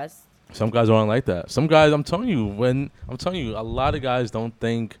to invest. Some guys aren't like that. Some guys, I'm telling you, a lot of guys don't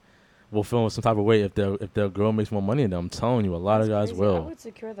think will feel some type of way if their girl makes more money than them. I'm telling you, a lot of guys crazy. will. I would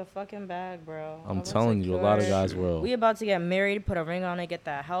secure the fucking bag, bro. I'm telling you, a lot of guys will. We about to get married, put a ring on it, get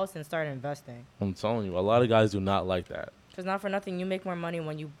that house, and start investing. I'm telling you, a lot of guys do not like that. Because not for nothing, you make more money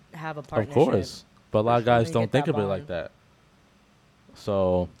when you have a partnership. Of course. But a lot of guys don't think of it bond. like that.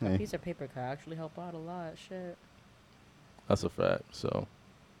 So. A piece of paper could actually help out a lot. Shit. That's a fact. So.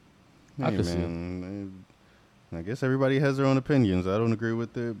 Hey, I can see man, I guess everybody has their own opinions. I don't agree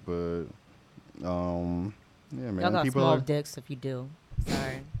with it, but yeah, man. Y'all got people small dicks if you do.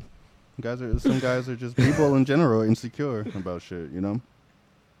 Sorry. Some guys are just people in general insecure about shit, you know?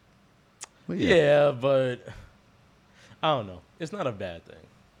 But yeah, but I don't know. It's not a bad thing.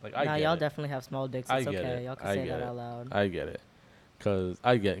 Like I get y'all it. definitely have small dicks. It's okay. Y'all can say that out loud. I get it. Because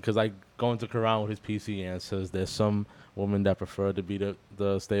I go into Quran with his PC answers. There's some women that prefer to be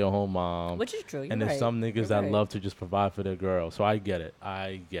the stay-at-home mom. Which is true. And there's some niggas that love to just provide for their girl. So I get it.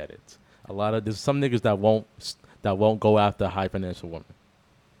 There's some niggas that won't go after a high financial woman,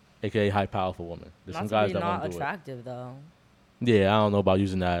 aka high powerful woman. There's some guys that won't do it. Not attractive though. Yeah, I don't know about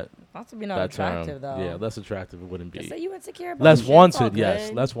using that. Not to be not attractive term. though. Yeah, less attractive it wouldn't be. Just say you insecure about less shit, wanted,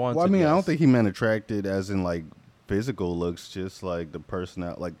 yes. Less wanted. Well, I mean, yes. I don't think he meant attracted as in like physical looks, just like the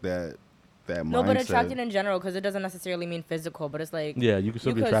personality, like that mindset. No, but attracted in general, because it doesn't necessarily mean physical, but it's like yeah, you can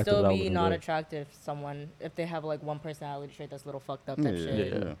still be attractive. You could still be not attractive to someone if they have like one personality trait that's a little fucked up type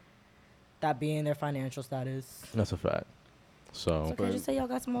shit. Yeah. That being their financial status. That's a fact. So it's okay, just say y'all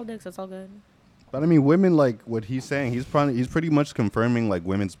got small dicks. That's all good. But I mean, women, like what he's saying, he's pretty much confirming like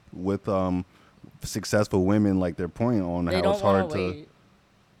women's with successful women, like their point on they how it's hard to.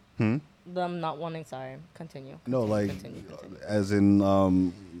 Wait. Them not wanting. Sorry, continue. No, like continue. as in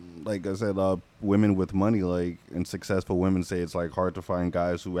like I said, women with money, like and successful women say it's like hard to find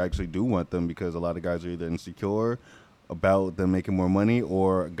guys who actually do want them because a lot of guys are either insecure about them making more money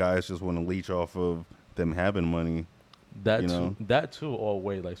or guys just want to leech off of them having money. That too, all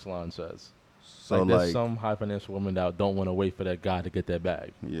way like Solange says. So like there's some high financial women that don't want to wait for that guy to get their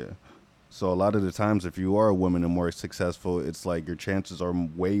bag. Yeah. So a lot of the times, if you are a woman and more successful, it's like your chances are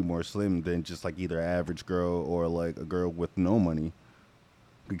way more slim than just like either an average girl or like a girl with no money.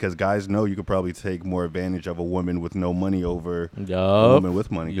 Because guys know you could probably take more advantage of a woman with no money over a woman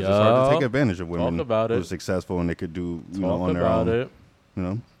with money. Because it's hard to take advantage of women who are successful and they could do on their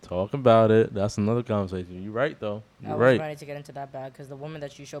own. Talk about it. That's another conversation. You're right, though. You're right. I was ready to get into that bag because the woman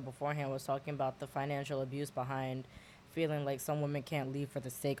that you showed beforehand was talking about the financial abuse behind feeling like some women can't leave for the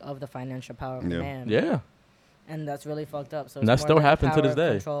sake of the financial power of a man. Yeah. And that's really fucked up. So and that still happens to this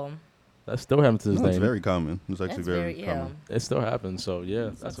day. Control. That still happens to this day. It's very common. It's actually very common. It still happens. So, yeah,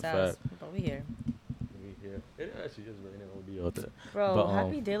 that's a fact. But we here. It actually is raining OD out there. Bro,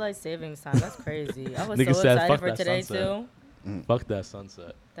 happy daylight savings time. That's crazy. I was so excited for today, too. Fuck that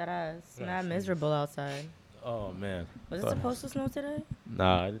sunset. That ass. Not miserable outside. Oh, man. Was it supposed to snow today?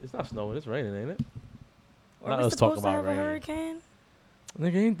 Nah, it's not snowing. It's raining, ain't it? Are we supposed to have a hurricane?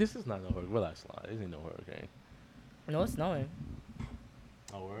 Nigga, this is not no hurricane. Relax, slide. This ain't no hurricane. No, it's snowing.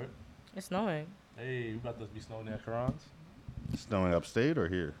 Oh, word? It's snowing. Hey, we about to be snowing at Karans? Snowing upstate or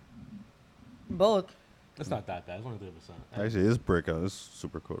here? Both. It's not that bad. It's only 3%. Actually, it's brick out. It's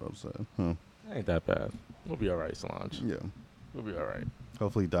super cold outside. Ain't that bad. We'll be all right, Solange. Yeah. We'll be all right.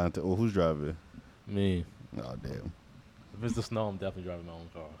 Hopefully Dante. Oh, who's driving? Me. Oh, damn. If it's the snow, I'm definitely driving my own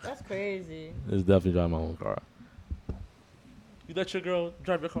car. That's crazy. It's definitely driving my own car. You let your girl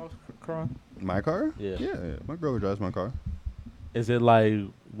drive your car? My car? Yeah. Yeah, my girl drives my car. Is it like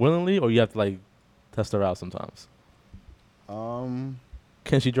willingly, or you have to like test her out sometimes?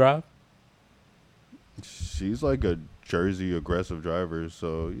 Can she drive? She's like a Jersey aggressive driver,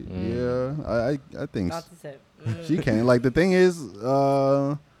 so yeah, I think Not to say. she can. Like the thing is,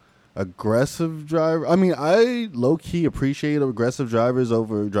 aggressive driver. I mean, I low key appreciate aggressive drivers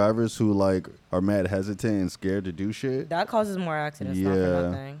over drivers who like are mad hesitant and scared to do shit. That causes more accidents. Not for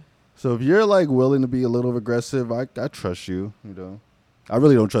nothing. So if you're like willing to be a little aggressive, I trust you. You know, I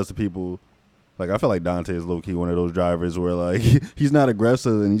really don't trust the people. Like I feel like Dante is low key one of those drivers where like he's not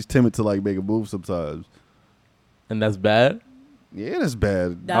aggressive and he's timid to like make a move sometimes. And that's bad? Yeah, that's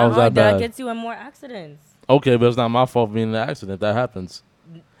bad. How is that bad? That gets you in more accidents. Okay, but it's not my fault being in an accident if that happens.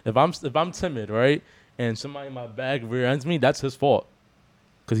 If I'm timid, right, and somebody in my bag rear ends me, that's his fault.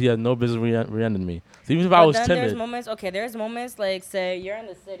 Because he had no business rear-ending me. So even if I was timid. There's moments like, say, you're in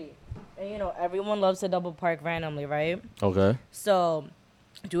the city. And, you know, everyone loves to double park randomly, right? Okay. So,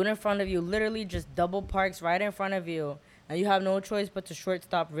 dude in front of you literally just double parks right in front of you. And you have no choice but to short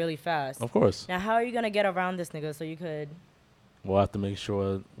stop really fast. Of course. Now, how are you going to get around this nigga so you could... We'll have to make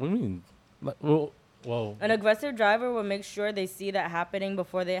sure. What do you mean? Like, well, an aggressive driver will make sure they see that happening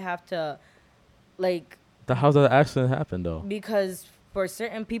before they have to, like... How's that accident happen, though? Because for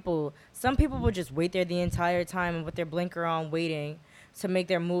certain people, some people will just wait there the entire time with their blinker on waiting to make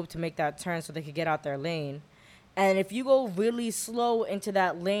their move to make that turn so they could get out their lane. And if you go really slow into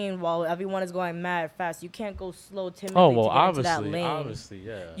that lane while everyone is going mad fast, you can't go slow timidly to get into that lane. Obviously,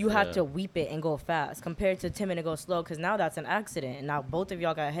 yeah. You have to weep it and go fast compared to timid and go slow, because now that's an accident. And now both of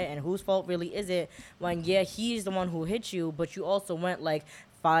y'all got hit. And whose fault really is it when, yeah, he's the one who hit you, but you also went like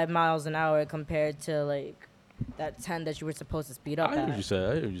 5 miles an hour compared to like that 10 that you were supposed to speed up I hear at. what you said.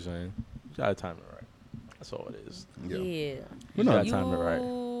 I hear what you're saying. You gotta time it right. That's all it is. Yeah. You gotta time it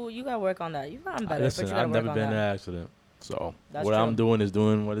right. You gotta work on that. You've gotten better. Listen, but you gotta I've work never on been in that. an accident. So That's what true. I'm doing is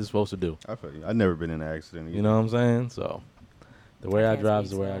doing what it's supposed to do. I feel you. I've never been in an accident either. You know what I'm saying? So the way I can't drive is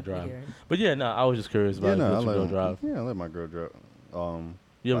speak the way to I that drive. here. But yeah, no, I was just curious about Yeah, if no, I your girl let drive. Yeah, I let my girl drive.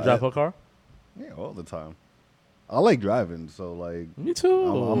 You ever drive her car? Yeah, all the time. I like driving, so like. Me too.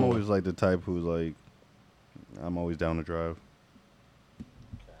 I'm always like the type who's like, I'm always down to drive.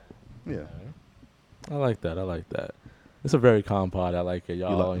 Yeah. I like that. It's a very calm pod. I like it.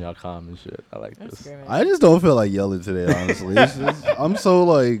 Y'all on y'all calm and shit. I like That's this. screaming. I just don't feel like yelling today, honestly. It's just, I'm so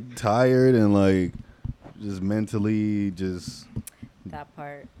like tired and like just mentally just. That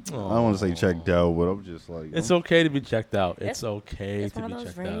part. I don't want to say checked out, but I'm just like. It's okay to be checked out. It's okay It's to one be of those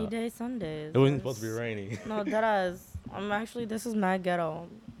checked rainy out. day Sundays. It wasn't supposed to be rainy. No, deadass. This is mad ghetto.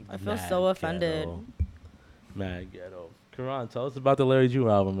 I feel so Mad offended. ghetto. Mad ghetto. Karan, tell us about the Larry June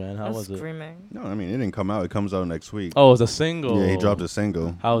album, man. How I'm was it? screaming. No, I mean it didn't come out. It comes out next week. Oh, it's a single. Yeah, he dropped a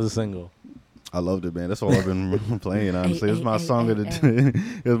single. How was the single? I loved it, man. That's all I've been playing. Honestly, it was my song of the day.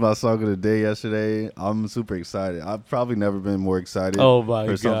 It was my song of the day yesterday. I'm super excited. I've probably never been more excited Oh my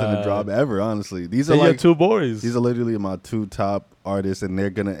for something to God. drop ever. Honestly, these So are you like have two boys. these are literally my two top artists, and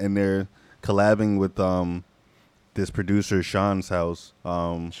they're collabing with this producer Sean's House.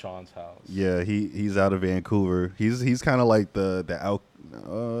 Sean's house. Yeah, he's out of Vancouver. He's kind of like the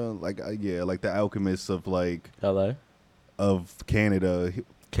alchemist of like LA. of Canada.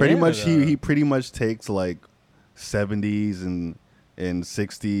 Pretty much Canada. he pretty much takes like 70s and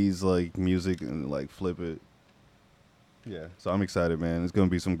 60s like music and like flip it. Yeah, so I'm excited, man. It's gonna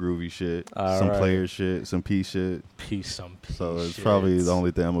be some groovy shit, All some right. player shit, some P shit. Some So it's shit. probably the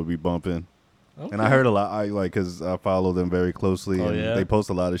only thing I'm gonna be bumping. Okay. And I heard a lot. I like because I follow them very closely, Oh, and yeah? they post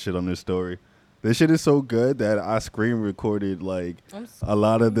a lot of shit on their story. This shit is so good that I screen recorded like a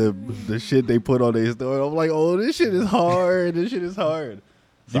lot of the shit they put on their story. I'm like, oh, this shit is hard. This shit is hard.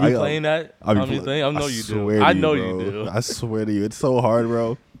 You be playing that? I on your thing? I know you do. swear I to know bro. you do. I swear to you, it's so hard,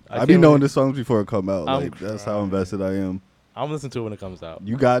 bro. I I be can't knowing wait. the songs before it come out. I'm Like that's how crying. invested I am. I'm listening to it when it comes out.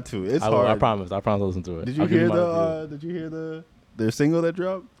 You got to. It's I will, hard. I promise. I promise I'll listen to it. Did you I'll give hear my review. Did you hear their single that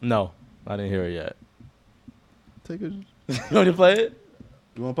dropped? No, I didn't hear it yet. Take a. You want to play it?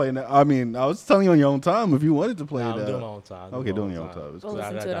 You want to play it now? I mean, I was telling you on your own time if you wanted to play Nah, it. I'm doing my own time. Okay, doing your own time. It's We'll cool.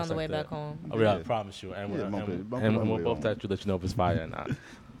 listen I to it on the way dissect back home. Oh, yeah, I Yeah. promise you. And, Yeah, we'll, bump it and, on and the we'll way both home. text you, let you know if it's fire or not.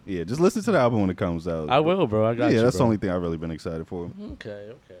 Yeah, just listen to the album when it comes out. I will, bro. I got you. Yeah, that's bro. the only thing I've really been excited for.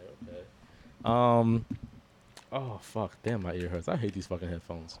 Okay. Oh fuck! Damn, my ear hurts. I hate these fucking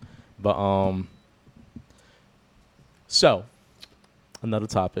headphones. But so another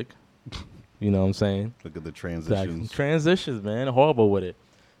topic. You know what I'm saying? Look at the Back- transitions. Transitions, man. Horrible with it.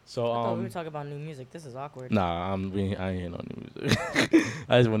 So I thought we were talking about new music. This is awkward. Nah, I ain't hearing no new music.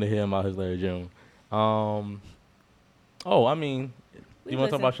 I just want to hear him out his Larry June. I mean, you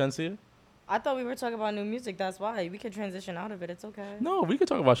want to talk about Shensia? I thought we were talking about new music. That's why we could transition out of it. It's okay. No, we could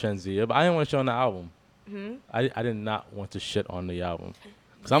talk about Shensia, but I didn't want to shit on the album. Hmm? I did not want to shit on the album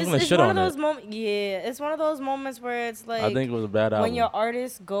because I'm gonna shit on it. It's one of those moments where it's like I think it was a bad album. when your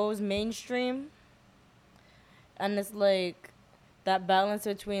artist goes mainstream, and it's like that balance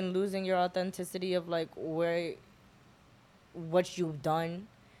between losing your authenticity of like what you've done,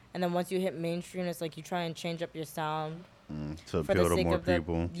 and then once you hit mainstream, it's like you try and change up your sound. To appeal to more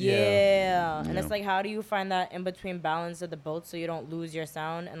people. Yeah. And it's like, how do you find that in between balance of the both so you don't lose your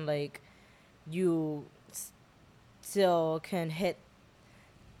sound and like you still can hit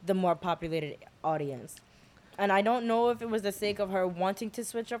the more populated audience? And I don't know if it was the sake of her wanting to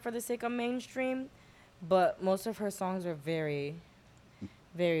switch up for the sake of mainstream, but most of her songs are very,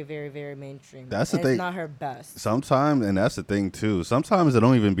 very, very, very mainstream. That's the and thing. It's not her best. Sometimes, and that's the thing too. Sometimes it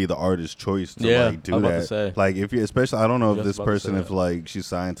don't even be the artist's choice to like do I was about that. to say. Like if you, especially, I don't know if Just this about to person, say if that. like she's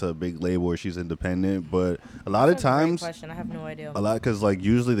signed to a big label or she's independent, but a lot of That's a great times, question. I have no idea. because like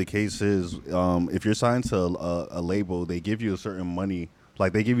usually the case is, if you're signed to a label, they give you a certain money,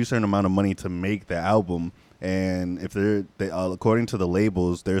 like they give you a certain amount of money to make the album, and if they according to the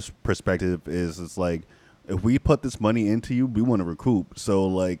labels, their perspective is it's like, if we put this money into you, we want to recoup. So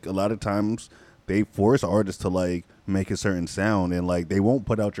like a lot of times they force artists to like make a certain sound, and like they won't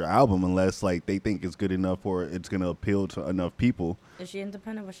put out your album unless like they think it's good enough or it's gonna appeal to enough people. Is she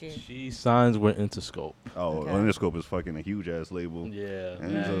independent? Or she? She signs with Interscope. Oh, Okay. Interscope is fucking a huge ass label. Yeah.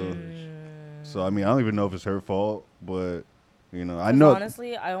 And so I mean, I don't even know if it's her fault, but you know, I 'Cause know.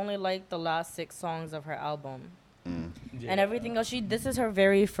 honestly, I only like the last 6 songs of her album. Yeah. And everything else, this is her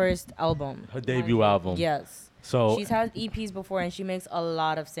very first album. Her debut album. Yes. So She's had EPs before, and she makes a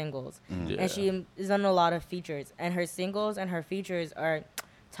lot of singles. yeah. And she is on a lot of features. And her singles and her features are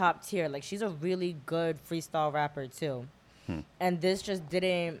top tier. Like, she's a really good freestyle rapper, too. And this just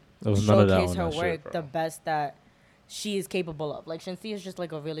didn't There was none of that showcase on her that shit, work bro. the best that she is capable of. Like, Shensia is just,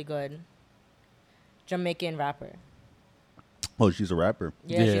 like, a really good Jamaican rapper. Oh, she's a rapper.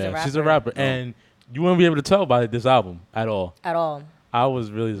 Yeah, she's a rapper. And you wouldn't be able to tell by this album at all. At all. I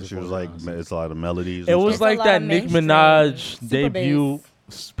was really She disappointed. was like, honestly. it's a lot of melodies. It and was It's a like lot that of Nicki mainstream. Minaj Super debut,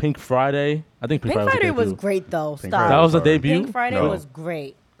 Pink Friday. I think Pink, Pink Friday Friday was debut. great, though. Pink Stop. Friday That was a hard. debut. Pink Friday No. was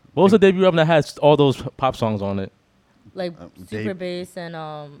great. What was the debut album that had all those pop songs on it? Like, Super Dave- Bass and,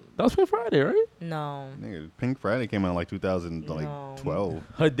 That was Pink Friday, right? no. Nigga, Pink Friday came out in like 2012.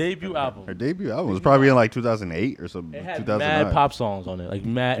 Her debut album. Her debut album was probably in like 2008 or something. It had 2009. mad pop songs on it, like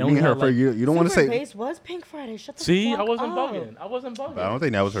mad. You only mean her had, for like- you don't want to Super say. Bass was Pink Friday. Shut the See, fuck I wasn't up. bugging. I wasn't bugging. I don't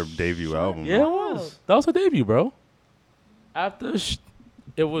think that was her debut album. Yeah, it was. That was her debut, bro. After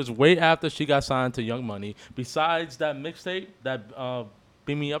it was way after she got signed to Young Money. Besides that mixtape, that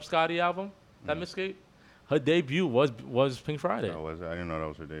 "Beam Me Up, Scotty" album, that mixtape, her debut was Pink Friday. Oh, was it? I didn't know that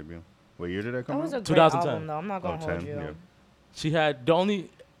was her debut. What year did that That come was a out? great 2010. album, though. I'm not going to hold 10, you. yeah. She had the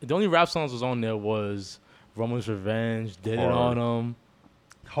only rap songs was on there was "Roman's Revenge," "Did It Hard. on Him,"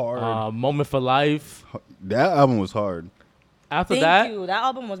 Hard. "Moment for Life." That album was hard. After Thank that, you. That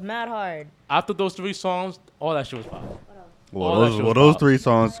album was mad hard. after those 3 songs, all that shit was fire. Well, All that those, shit well, was those pop. 3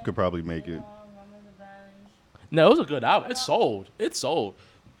 songs could probably make it. No, it was a good album. It sold. It sold.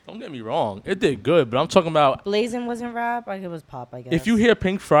 Don't get me wrong. It did good, but I'm talking about Blazing wasn't rap. Like, it was pop, I guess. if you hear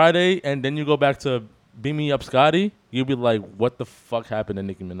Pink Friday and then you go back to "Beam Me Up, Scotty," you'll be like, "What the fuck happened to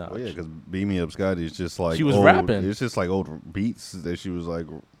Nicki Minaj?" Oh yeah, because "Beam Me Up, Scotty" is just like She was old, rapping. It's just like old beats that she was like.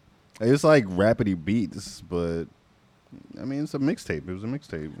 It's like rapidy beats, but I mean, it's a mixtape. It was a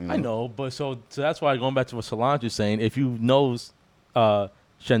mixtape. You know? I know, but so that's why going back to what Solange is saying. If you know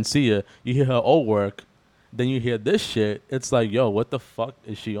Shensia, you hear her old work, then you hear this shit. It's like, yo, what the fuck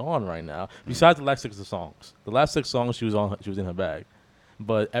is she on right now? Besides the last 6 songs, the last 6 songs she was in her bag,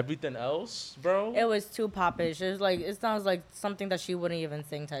 but everything else, bro. It was too popish. It was like, it sounds like something that she wouldn't even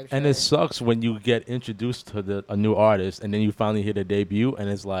sing type shit. And it sucks when you get introduced to a new artist and then you finally hear the debut and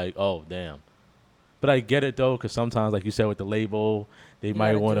it's like, oh, damn. But I get it, though, because sometimes, like you said, with the label, they You might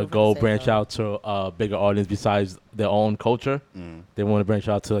gotta want do to it for go the sake branch of- out to a bigger audience besides their own culture. They want to branch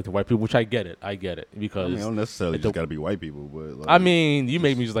out to like the white people, which I get it. I get it. I Because, mean, don't necessarily It just don't- got to be white people, but like, I mean, you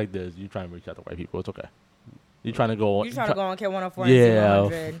make music like this. You try and reach out to white people. It's okay. You trying to go. You're trying to go on K104 Yeah.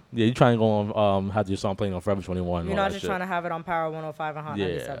 and Z100. Yeah, you trying to go on, have your song playing on Forever 21. You're and all not that just shit. trying to have it on Power 105 and Hot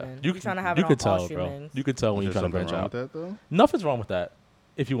 97. You're trying to have you it could on all tell, bro. streamings. You could tell when is you're there trying to something branch wrong out. with that though? Nothing's wrong with that.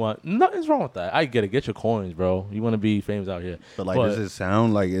 If you want, nothing's wrong with that. I get it. Get your coins, bro. You want to be famous out here. But like, does it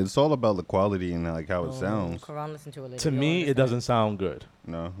sound like it's all about the quality and like how it sounds? Quran, listen to it later. To me, it doesn't sound good.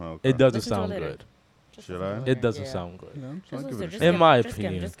 No, okay. It doesn't Listen to it sound later. good. Should I? It doesn't sound good. Yeah, In my Just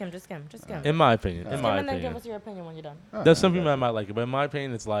opinion. skim. In my opinion. Skim and then give us your opinion when you're done. There's some people that might like it, but in my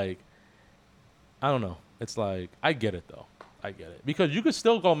opinion, it's like, I don't know. It's like, I get it though. I get it because you could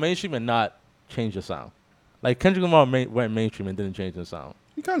still go mainstream and not change the sound. Like Kendrick Lamar went mainstream and didn't change the sound.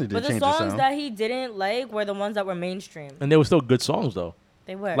 He kind of did But the change the songs sound. that he didn't like were the ones that were mainstream. And they were still good songs though.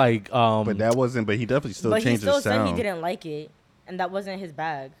 They were. Like, but that wasn't. But he definitely still but he changed still the sound. said he didn't like it, and that wasn't his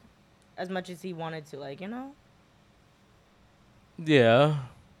bag, as much as he wanted to. Like, you know. Yeah.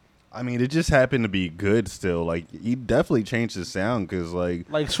 I mean, it just happened to be good still. Like, he definitely changed his sound because, like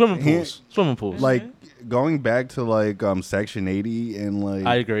swimming pools. Like, going back to, like, Section 80 and, like...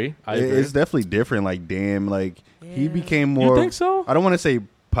 I agree. It's definitely different. Like, damn, like, he became more... You think so? I don't want to say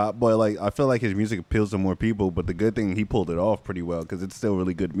pop, but, like, I feel like his music appeals to more people, but the good thing, he pulled it off pretty well because it's still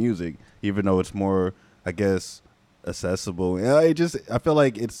really good music, even though it's more, I guess, accessible. Yeah, I feel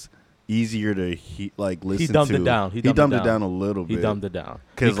like it's... easier to listen to. He dumbed it down. He dumbed it down a little bit. He dumbed it down.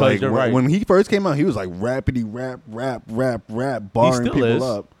 Because like when he first came out, he was like rapidy rap, barring people is.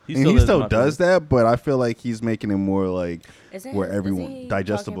 up. He And still he is, still my does opinion. that, but I feel like he's making it more like where Isn't everyone he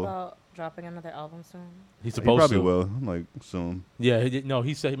digestible. talking about dropping another album soon? He's He supposed probably to. will, like soon. Yeah,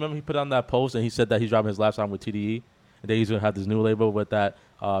 he said. Remember, he put on that post and he said that he's dropping his last album with TDE, and then he's gonna have this new label with that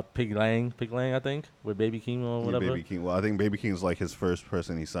Pig Lang, I think, with Baby King or whatever. Yeah, Baby King. Well, I think Baby King's like his first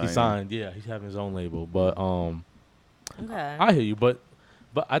person he signed. He signed, yeah. He's having his own label, but Okay. I hear you, but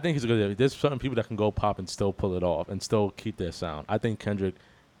I think he's a good. There's certain people that can go pop and still pull it off and still keep their sound. I think Kendrick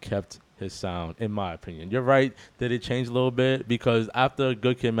kept his sound, in my opinion. You're right. Did it change a little bit because after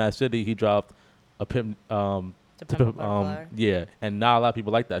Good Kid, Mad City, he dropped a Pimp. Yeah, and not a lot of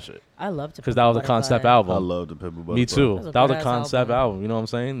people like that shit. I love to because that was a concept album. I love the Pimp a Butterfly. Me too. That was a good-ass concept album. You know what I'm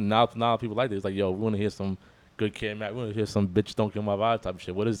saying? Now a lot of people like this. It's like, yo, we want to hear some Good Kid, Mad. We want to hear some bitch don't kill my vibe type of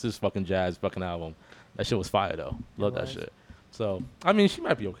shit. What is this fucking jazz fucking album? That shit was fire though. Love that shit. So I mean, she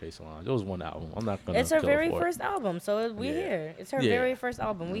might be okay, Solange. It was one album. I'm not gonna. It's her kill very for first album, so we here. It's her very first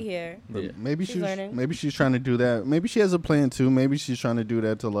album. We here. But Yeah. maybe She's learning. maybe she's trying to do that. Maybe she has a plan too. Maybe she's trying to do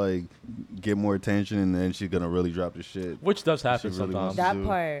that to like get more attention, and then she's gonna really drop the shit. Which does happen She really sometimes. wants That to.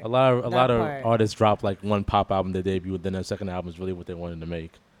 part. A lot of part. artists drop like one pop album their debut, then their second album is really what they wanted to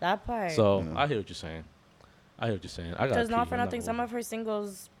make. That part. So Yeah. I hear what you're saying. I got Because not for nothing, some of her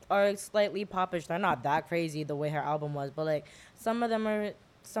singles are slightly popish. They're not that crazy the way her album was, but like some of them are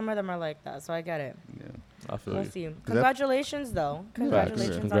like that. So I get it. Yeah. I feel Let's you. see. Congratulations, though.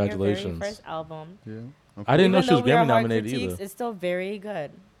 Congratulations on your very Congratulations. first album. Yeah. I didn't know Even she was though we are Grammy hard nominated critiques, either. It's still very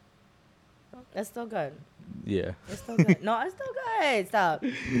good. It's still good. Yeah. It's still good. No, it's still good. Stop.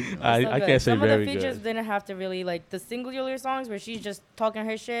 It's I still can't good. say Some very of the features good. didn't have to really like the singular songs where she's just talking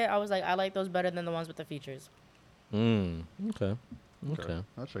her shit. I was like, I like those better than the ones with the features. Okay.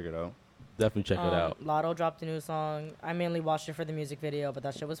 I'll check it out. Definitely check it out. Lotto dropped a new song. I mainly watched it for the music video, but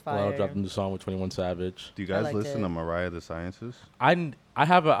that shit was fire. Well, I dropped a new song with 21 Savage. Do you guys liked listen it. to Mariah the Sciences? I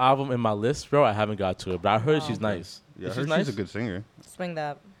have an album in my list, bro. I haven't got to it, but I heard she's nice. Yeah, I She's heard nice. she's a good singer. Swing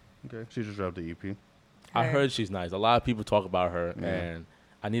that. Okay, she just dropped the EP. I Her. heard she's nice. A lot of people talk about her, Yeah. and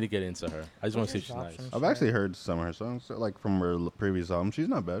I need to get into her. I just want to see if she's nice. I've actually heard some of her songs, like from her previous album. She's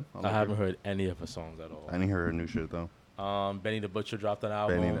not bad. I haven't heard any of her songs at all. I didn't hear her new shit though. Benny the Butcher dropped an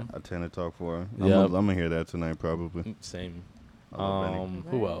album. Benny, I tend to talk for her. Yep. I'm gonna hear that tonight probably. Same. I love Benny.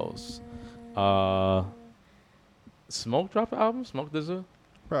 Who else? Smoke dropped an album. Smoke Dizza.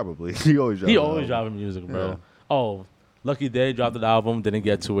 Probably. He always dropping music, bro. Yeah. Oh, Lucky Day dropped an album. Didn't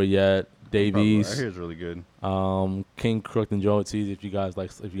get to it yet. I Davies. hear it's really good. King Crooked and Joe Ortiz. If you guys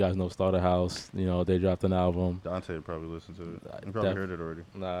know Starter House, they dropped an album. Dante probably listened to it. You probably heard it already.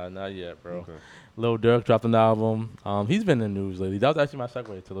 Nah, not yet, bro. Okay. Lil Durk dropped an album. He's been in the news lately. That was actually my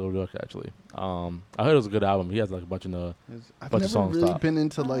segue to Lil Durk, actually. I heard it was a good album. He has like a bunch of I've bunch never of songs really top. been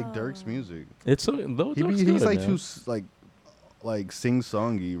into like Dirk's music. It's Lil Durk's He's good, like man. too like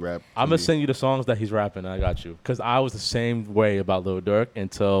sing-songy rap. I'm gonna send you the songs that he's rapping. I got you, cause I was the same way about Lil Durk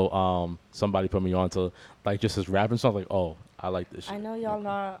until somebody put me on to like just his rapping songs. Like, oh, I like this shit. I know y'all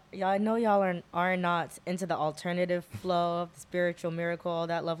not. I know y'all are not into the alternative flow, the spiritual miracle, all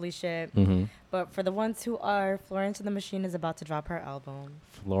that lovely shit. Mm-hmm. But for the ones who are, Florence and the Machine is about to drop her album.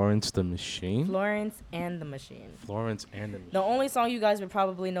 Florence the Machine. Florence and the Machine. Florence and the Machine. The only song you guys would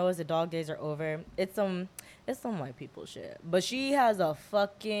probably know is "The Dog Days Are Over." It's some white people shit. But she has a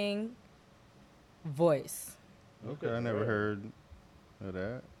fucking voice. Okay, I never heard of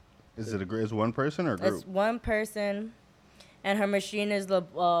that. Is it is one person or a group? It's one person, and her machine is the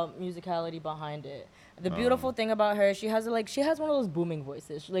musicality behind it. The beautiful thing about her, she has one of those booming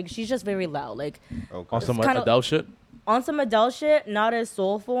voices. Like she's just very loud. Like on some adult shit. On some adult shit, not as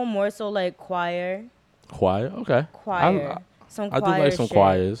soulful, more so like choir. Choir, okay. Choir. I do like some shit.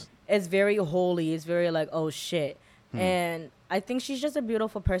 choirs. It's very holy. It's very like, oh shit. And I think she's just a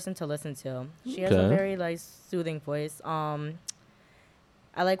beautiful person to listen to. She has a very like soothing voice.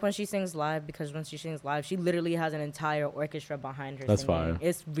 I like when she sings live because when she sings live, she literally has an entire orchestra behind her. That's singing. fire.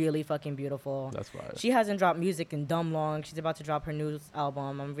 It's really fucking beautiful. That's fire. She hasn't dropped music in dumb long. She's about to drop her new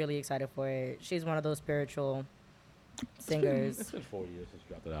album. I'm really excited for it. She's one of those spiritual singers. It's been 4 years since she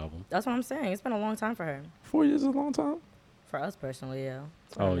dropped that album. That's what I'm saying. It's been a long time for her. 4 years is a long time. For us personally, yeah.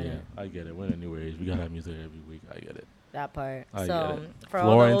 Oh yeah, I get it. We're in a new age. We gotta have music every week. I get it. That part. I So get it. for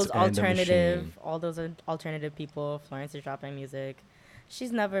Florence all those alternative people, Florence is dropping music.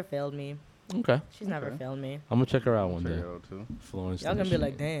 She's never failed me. Okay. She's never failed me. I'm gonna check her out one Check day. it out too. Florence. Y'all the gonna be Machine.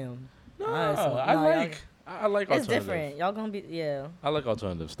 like, damn. No, Nice. I No, like It's alternative. different. Y'all gonna be, yeah. I like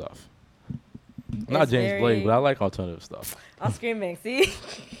alternative stuff. Not It's James Blake, very- but I like alternative stuff. I'm screaming. See?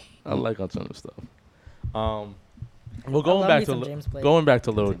 I like alternative stuff. Well, love me some James Blake. going back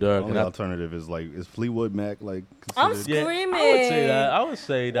to Lil Durk. Only alternative is Fleetwood Mac like I'm considered? screaming. I would say that. I would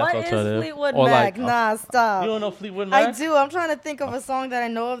say that's What is alternative. Fleetwood Or Mac? like, Nah, stop. you don't know Fleetwood Mac? I do. I'm trying to think of a song that I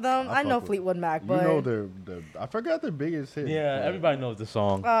know of them. I know fuck with- Fleetwood Mac, You but know their I forgot their biggest hit. Yeah, but- everybody knows the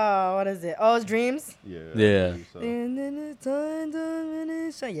song. what is it? Oh, it's Dreams. Yeah. Yeah. I believe so. And then it's time to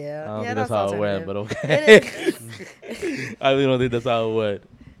finish. Yeah, I don't yeah, think that's how it went, but okay. It is. I really don't think that's how it went.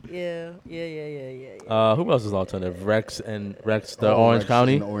 Yeah. Who else is alternative? Rex, the Oh, Orange Rex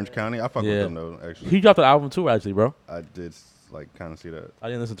County. in Orange County. I fuck Yeah. with them though. Actually, He dropped an album too, actually, bro. I did like kind of see that. I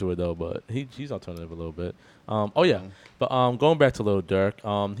didn't listen to it though, but he's alternative a little bit. But going back to Lil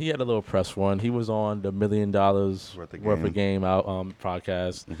Durk, he had a little press run. He was on the $1 million worth of game out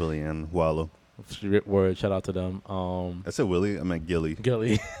podcast. Billy and Wallow. Word, shout out to them. I said Willie. I meant Gilly.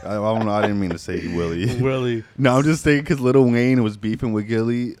 Gilly, I don't know. I didn't mean to say Willie. Willie. No, I'm just saying because Lil Wayne was beefing with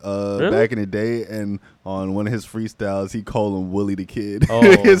Gilly Really? back in the day, and on one of his freestyles, he called him Willie the Kid. Oh,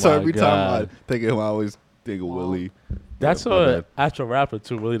 so my every God. time I think of him, I always think of Willie. That's my an bad. actual rapper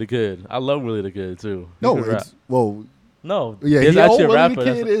too, Willie the Kid. I love Willie the Kid too. He No, can rap. it's well, No, yeah, there's he actually a Willie rapper.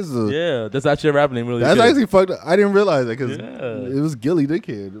 the Kid That's is a, yeah, that's actually a rapper named Willie that's the Kid. actually fucked up. I didn't realize that because Yeah. it was Gilly the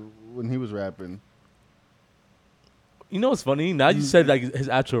Kid when he was rapping. You know what's funny? Now you said like his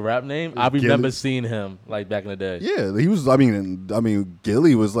actual rap name. I It's remember Gilly. seeing him like back in the day. Yeah, he was. I mean,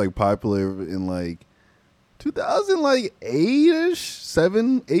 Gilly was like popular in like 2000, like 8ish,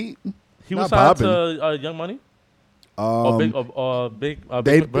 7, 8. He Not was signed popping. to Young Money. Big,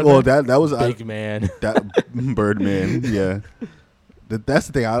 They Birdman? well that was Big man. that Birdman. Yeah, that's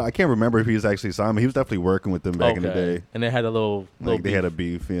the thing. I can't remember if he was actually signed, but he was definitely working with them back in the day. And they had a little Like they had a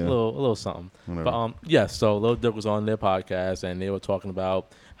beef. beef. Yeah, a little something. Whatever. But yes, so Lil Durk was on their podcast and they were talking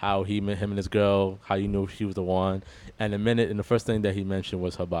about how him and his girl, how you knew she was the one. And the first thing that he mentioned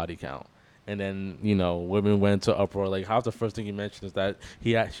was her body count. And then, women went to uproar. Like, how's the first thing you mentioned is that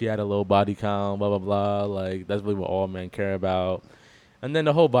she had a low body count, blah, blah, blah. Like, that's really what all men care about. And then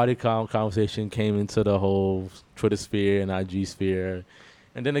the whole body count conversation came into the whole Twitter sphere and IG sphere.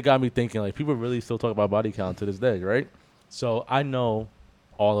 And then it got me thinking, like, people really still talk about body count to this day, right? So I know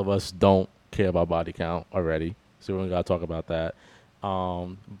all of us don't care about body count already. So we're going to talk about that.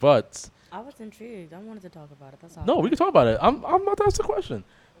 But I was intrigued. I wanted to talk about it. That's all. no, we can talk about it. I'm about to ask the question.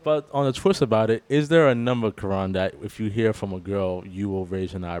 But on the twist about it, is there a number, Karan, that if you hear from a girl, you will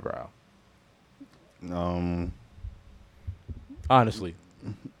raise an eyebrow? Honestly,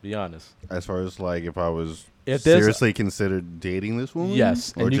 be honest. as far as like if I was If there's- seriously considered dating this woman,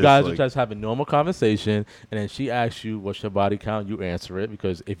 Yes, or and you just, guys like, are just having normal conversation, and then she asks you what's your body count, you answer it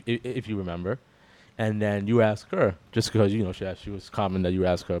because if you remember, and then you ask her just because she asked you. It's common that you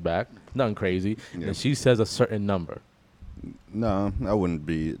ask her back, nothing crazy, Yeah. and she says a certain number. No, I wouldn't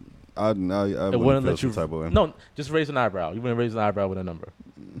be. I It wouldn't wouldn't feel let you. some type of way. No, just raise an eyebrow. You wouldn't raise an eyebrow with a number.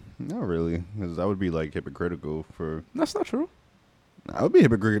 Not really, because that would be like hypocritical for. That's not true. I would be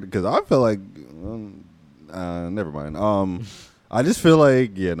hypocritical because I feel like. Never mind. I just feel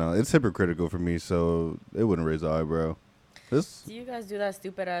like it's hypocritical for me, so it wouldn't raise the eyebrow. Do you guys do that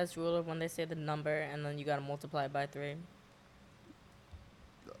stupid ass rule of when they say the number and then you gotta multiply it by 3?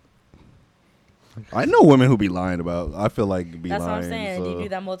 I know women who be lying about. I feel like be That's lying. what I'm saying. So. Do you do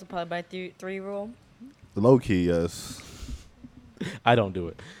that multiply by 3 rule? Low key, yes. I don't do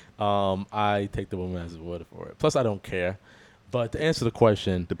it. I take the woman as a word for it. Plus, I don't care. But to answer the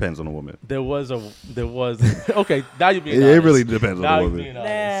question, Depends on the woman. there was okay. Now you're being It honest. really depends on Now the you're woman. being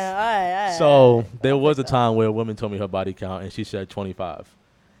honest. Nah, all right. So there was a time where a woman told me her body count, and she said 25,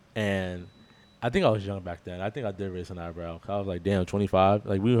 and I think I was young back then. I think I did raise an eyebrow. I was like, damn, 25.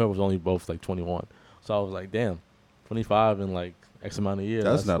 Like we was only both like 21, so I was like, damn, 25 in like X amount of years.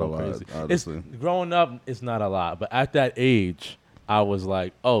 That's not a so lot, crazy. honestly. Growing up, it's not a lot, but at that age, I was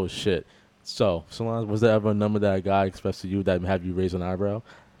like, oh shit. So, Solange, was there ever a number that a guy expressed to you that have you raise an eyebrow?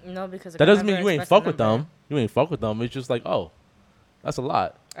 No, because That doesn't mean you ain't fuck with them. You ain't fuck with them. It's just like, oh, that's a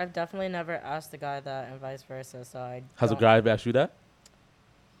lot. I've definitely never asked the guy that, and vice versa. So I Has a don't- guy ever asked you that?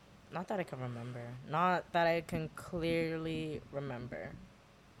 Not that I can remember. Not that I can clearly remember.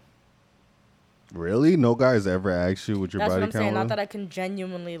 Really? No guy's ever asked you what your That's body what I'm count saying. was? Not that I can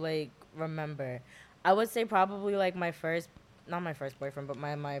genuinely like remember. I would say probably like not my first boyfriend, but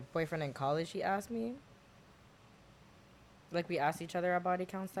my boyfriend in college. He asked me. Like we asked each other our body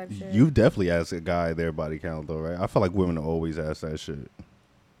counts type shit. You've definitely asked a guy their body count though, right? I feel like women always ask that shit.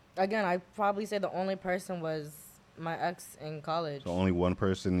 Again, I probably say the only person was my ex in college. So only one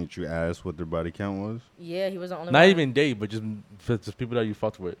person that you asked what their body count was? Yeah, he was the only Not one. even date, but just people that you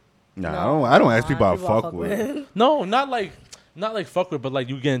fucked with. Nah, No, I don't ask nah, people I fuck with. No, not like fuck with, but like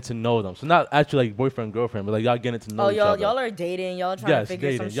you getting to know them. So not actually like boyfriend girlfriend, but like y'all getting to know Oh, each other. y'all are dating. Y'all trying Yes, to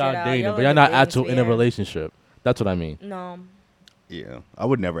figure some dating. shit Y'all out. dating, Y'all but in y'all the not dating actual in a sphere. relationship. That's what I mean. No, Yeah, I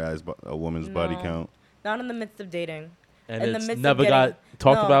would never ask a woman's body No. count. not in the midst of dating. And In the it's midst of never got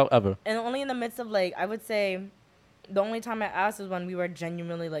talked no. about ever. And only in the midst of like, I would say, the only time I asked is when we were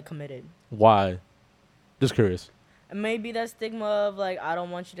genuinely like committed. Why? Just curious. And maybe that stigma of like, I don't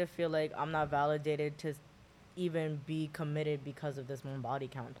want you to feel like I'm not validated to even be committed because of this one body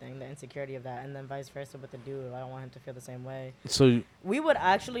count thing, the insecurity of that, and then vice versa with the dude. I don't want him to feel the same way. So We would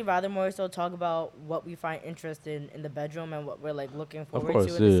actually rather more so talk about what we find interested in the bedroom and what we're like looking forward course,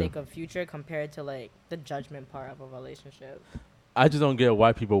 to in the yeah. sake of future compared to like the judgment part of a relationship. I just don't get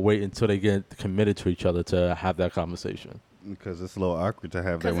why people wait until they get committed to each other to have that conversation. Because it's a little awkward to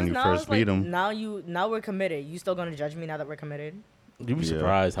have that 'Cause when you now first it's like, meet them. Now we're committed. You still gonna judge me now that we're committed? You'd be Yeah.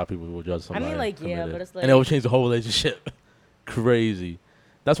 surprised how people will judge somebody. like, yeah, committed. but it's and it will like- change the whole relationship. Crazy.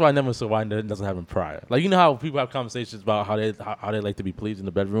 That's why I never saw why that doesn't happen prior. Like you know how people have conversations about how they like to be pleased in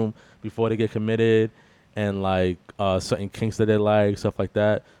the bedroom before they get committed, and like certain kinks that they like, stuff like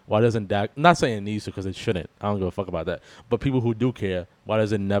that. Why doesn't that? I'm not saying it needs to because it shouldn't. I don't give a fuck about that. But people who do care, why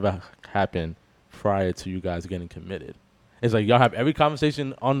does it never happen prior to you guys getting committed? It's like y'all have every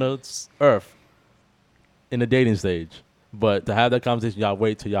conversation on the earth in the dating stage, but to have that conversation, y'all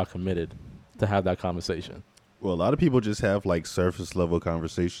wait till y'all committed to have that conversation. Well, a lot of people just have like surface level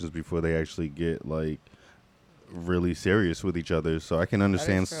conversations before they actually get like really serious with each other. So I can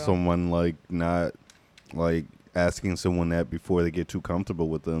understand true. someone like not like asking someone that before they get too comfortable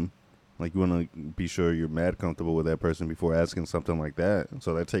with them. Like you want to be sure you're mad comfortable with that person before asking something like that.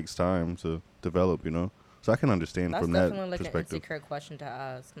 So that takes time to develop, you know. So I can understand That's from that definitely like an perspective. insecure question to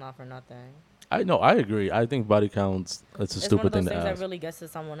ask, not for nothing. I know, I agree. I think body counts. It's a It's one stupid of those thing to things ask. that really gets to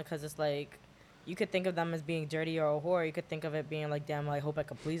someone because it's like, you could think of them as being dirty or a whore. You could think of it being like, damn, I hope I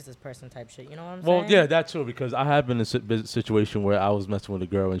could please this person type shit. You know what I'm Well, saying? yeah, that too. Because I have been in a situation where I was messing with a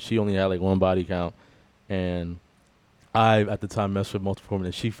girl and she only had like one body count, and I at the time messed with multiple women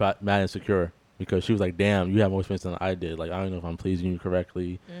and she felt mad insecure because she was like, "Damn, you have more experience than I did. Like, I don't know if I'm pleasing you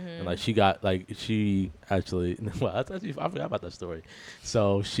correctly." And like she got like she actually well, that's actually, I forgot about that story.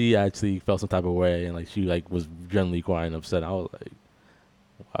 So she actually felt some type of way and like she like was generally crying, upset. I was like,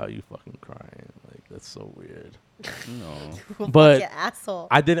 "Why are you fucking crying? Like that's so weird." No. But Fucking asshole.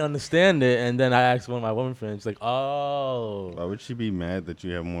 I didn't understand it, and then I asked one of my women friends, like, "Oh, Why would she be mad that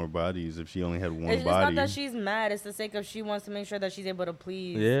you have more bodies if she only had one It's just body? not that she's mad. It's the sake of she wants to make sure that she's able to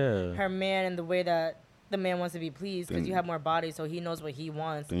please yeah." her man in the way that the man wants to be pleased because Then- you have more bodies, so he knows what he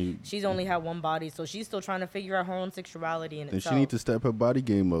wants. Then you- She's only had one body, so she's still trying to figure out her own sexuality in Then itself. she need to step her body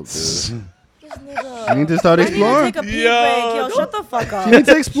game up. Dude. This nigga. She need to start I need to exploring. take a pee Yo, break. Yo, shut the fuck up. She needs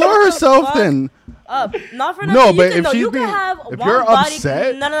to explore Shut the herself fuck then. up. Not for No, nothing. but you can, if no, she's you being- can have if one you're body.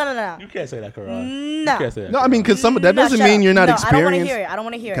 upset- No. You can't say that, Karan. No. You can't say that. No, I mean, because that No, doesn't shut mean up. you're not No, I don't want to experienced. hear it. I don't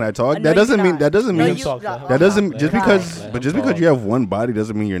want to hear it. Can I talk? No, That you doesn't mean cannot. that doesn't No, mean you- talk, no, that doesn't Let just him because talk. but just because you have one body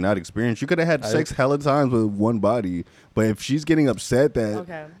doesn't mean you're not experienced. You could have had sex hella times with one body, but if she's getting upset that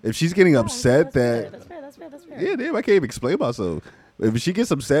Okay. if she's getting upset That's that fair. That's fair. yeah, damn, I can't even explain myself. If she gets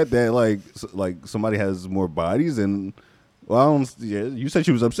upset that like somebody has more bodies and well, I don't, yeah, you said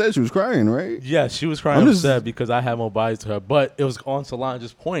she was upset. She was crying, right? Yeah, she was crying I'm just- upset because I had more bodies to her, but it was on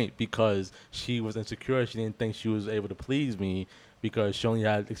Solange's point because she was insecure. She didn't think she was able to please me because she only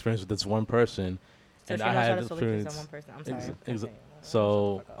had experience with this one person, So and she I knows how had to the solely please that experience. one person. I'm sorry. Ex- Okay.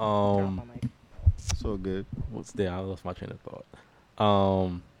 so Turn off my mic. So good. what's there? I lost my train of thought.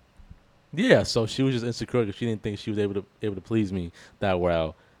 Yeah, so she was just insecure because she didn't think she was able to please me that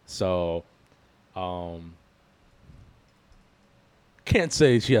well. So, can't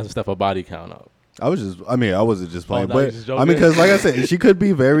say she has to step her body count up. I wasn't just playing, no, but you just I mean, joking? because like I said, she could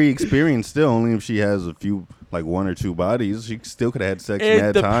be very experienced still. Only if she has a few, like 1 or 2 bodies, she still could have had sex It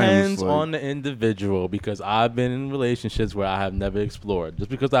mad times. depends Like, on the individual because I've been in relationships where I have never explored. Just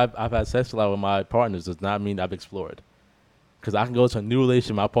because I've had sex a lot with my partners does not mean I've explored. Because I can go to a new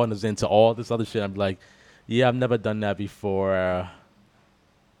relationship, my partner's into all this other shit. I'm like, yeah, I've never done that before.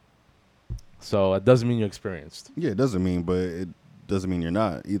 So it doesn't mean you're experienced. yeah, it doesn't mean, but it doesn't mean you're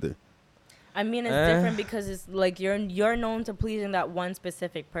not either. I mean, it's different because it's like you're known to pleasing that one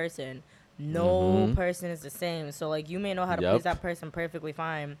specific person. No person is the same. So like you may know how to please that person perfectly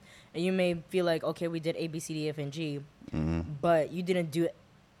fine, and you may feel like, okay, we did A, B, C, D, F, and G, but you didn't do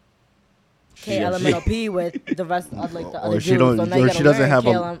K, L, M, N, O, P with the rest of like the other she dudes. don't- So now or you she gotta doesn't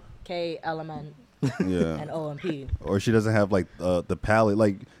learn have K, L, M, N, Yeah. and O and P. Or she doesn't have like the palette.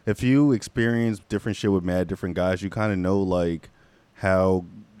 Like if you experience different shit with mad different guys, you kind of know like how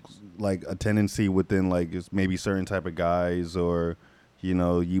like a tendency within like is maybe certain type of guys, or you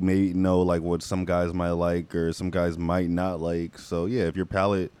know, you may know like what some guys might like or some guys might not like. So yeah, if your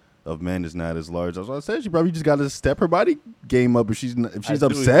palette of men is not as large, as I said, she probably just got to step her body game up if she's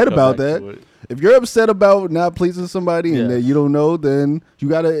upset about that. If you're upset about not pleasing somebody and that you don't know, then you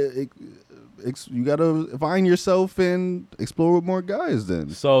gotta find yourself and explore with more guys. Then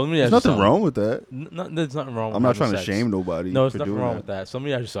So let me ask there's you nothing something. wrong with that. There's nothing wrong with I'm not having trying to sex. shame nobody. No, there's for nothing doing wrong that. with that. So let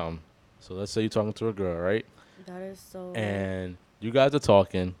me ask you something. So let's say you're talking to a girl, right? That is so. And you guys are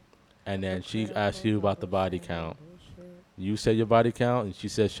talking, and then she asks you about the body count. You said your body count, and she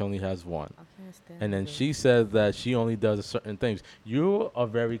says she only has 1. And then she says that she only does certain things. You are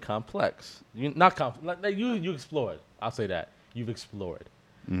very complex. You not complex. Like you explored. I'll say that you've explored.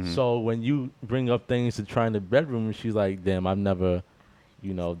 So when you bring up things to try in the bedroom, she's like, "Damn, I've never,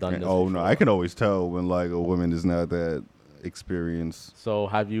 done this." Oh before. no, I can always tell when like a woman is not that experienced. So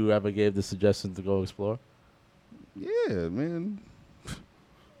have you ever gave the suggestion to go explore? Yeah, man.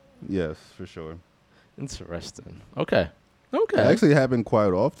 Yes, for sure. Interesting. Okay. It actually happened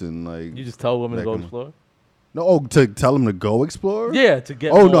quite often. Like You just tell women to go Like, explore? no, to tell them to go explore. Yeah, to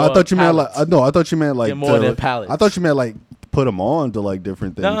get Oh more no, I thought you meant palettes. like no, I thought you meant like Get more of to- their palettes. I thought you meant like put them on to like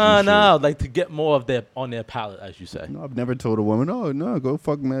different things. and No, shit. like to get more of their on their palate, as you say. No, I've never told a woman, oh no, go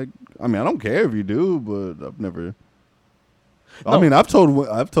fuck man. I mean, I don't care if you do, but I've never. I No. mean, I've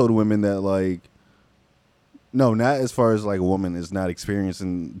told women that like. No, not as far as like a woman is not experienced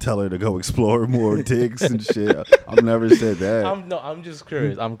and tell her to go explore more dicks and shit. I've never said that. I'm just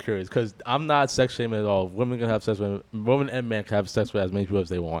curious. I'm curious because I'm not sex shaming at all. Women can have sex with women and men can have sex with as many people as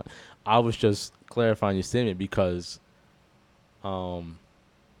they want. I was just clarifying your statement because, I'm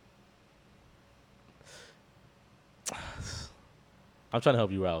trying to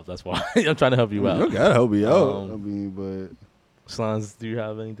help you out. That's why I'm trying to help you out. You gotta help me out. Um, I mean, but Slans, do you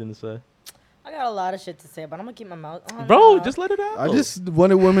have anything to say, I got a lot of shit to say, but I'm gonna keep my mouth on. bro? Just let it out. I just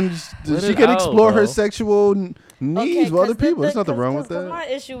wanted women Let she it could out, explore her bro. sexual needs with other people. There's nothing wrong with Cause that. my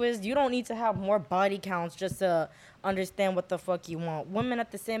issue is you don't need to have more body counts just to understand what the fuck you want. Women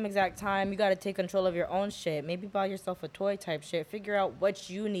at the same exact time, you gotta take control of your own shit. Maybe buy yourself a toy type shit. Figure out what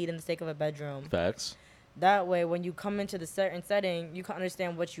you need in the sake of a bedroom. Facts. That way, when you come into the certain setting, you can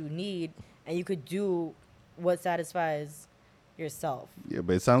understand what you need and you could do what satisfies yourself. Yeah,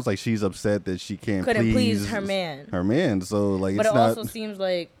 but it sounds like she's upset that she Couldn't please her man. Her man, so like But it's it not. also seems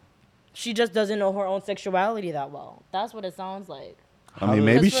like she just doesn't know her own sexuality that well. That's what it sounds like. I mean,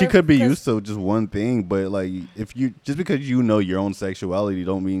 maybe Because she could be because- used to just one thing, but like if you just because you know your own sexuality,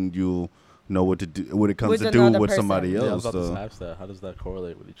 don't mean you know what to do when it comes With to do another with person. somebody Yeah, I else. was about So. to ask that. How does that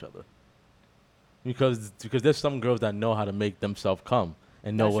correlate with each other? Because there's some girls that know how to make themselves come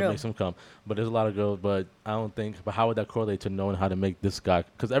and know That's what true. makes them come. But there's a lot of girls, but I don't think. But how would that correlate to knowing how to make this guy?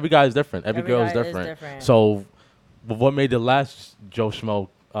 Because every guy is different. Every girl is guy different. So, what made the last Joe Schmo,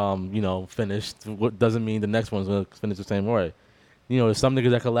 finished? What doesn't mean the next one's gonna finish the same way. There's some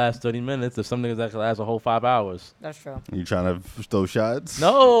niggas that could last 30 minutes. There's some niggas that could last a whole 5 hours. That's true. You trying to throw shots?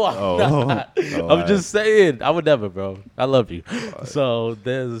 No, Oh, I'm just saying. I would never, bro. I love you. So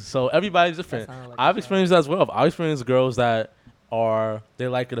everybody's different. That sounded like I've a experienced that as well. I've experienced girls that they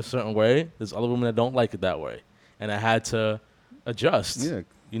like it a certain way. There's other women that don't like it that way, and I had to adjust. Yeah.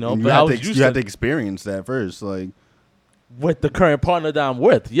 But you I have was to used you have to to experience that first. Like with the current partner that I'm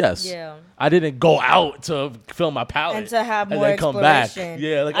with. Yes. Yeah. I didn't go out to fill my palate and to have and more then come back. exploration.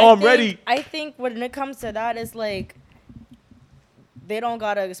 Yeah, like I'm ready. I think when it comes to that, it's like they don't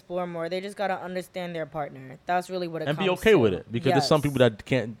gotta explore more. They just gotta understand their partner. That's really what it And comes be okay to. with it because there's some people that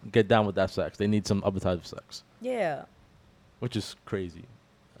can't get down with that sex. They need some other type of sex. Yeah. Which is crazy,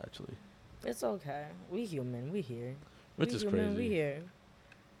 actually. It's okay. We human. We here. Which we is human, crazy. We here.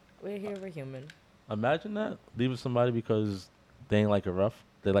 We're here. We're human. Imagine that. Leaving somebody because they ain't like it rough.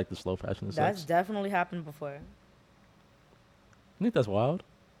 They like the slow fashion of That's sex. definitely happened before. You think that's wild?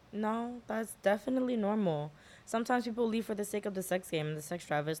 No, that's definitely normal. Sometimes people leave for the sake of the sex game and the sex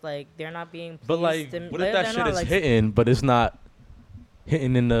drive. It's like they're not being pleased. But like, what if that shit is hitting, but it's not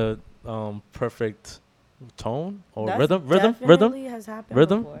hitting in the perfect tone or rhythm? Definitely has happened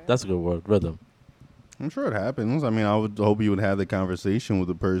Rhythm? before. That's a good word. Rhythm. I'm sure it happens. I mean, I would hope you would have the conversation with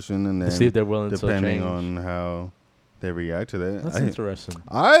the person and then To see if they're willing to depending change. on how they react to that. That's interesting.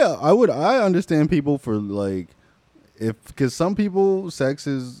 I understand people for like because some people sex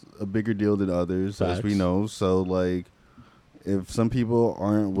is a bigger deal than others, as we Facts. know. So like if some people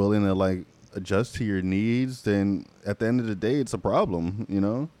aren't willing to like adjust to your needs, then at the end of the day, it's a problem. You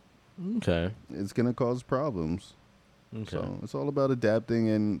know, Okay. it's gonna cause problems. Okay. So it's all about adapting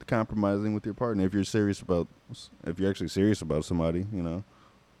and compromising with your partner. If you're actually serious about somebody, you know.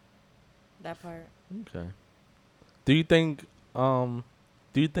 That part. Okay. Do you think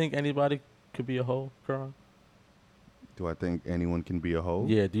anybody could be a hoe, Karan? Do I think anyone can be a hoe?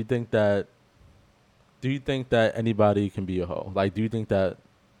 Yeah. Do you think that anybody can be a hoe? Like, do you think that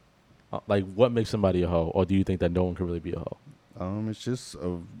like what makes somebody a hoe, or do you think that no one can really be a hoe? It's just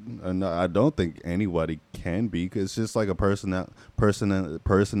I don't think anybody can be, 'cause it's just like a personality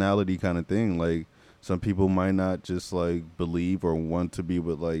kind of thing. Like some people might not just like believe or want to be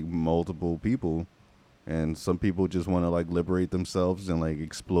with like multiple people, and some people just want to like liberate themselves and like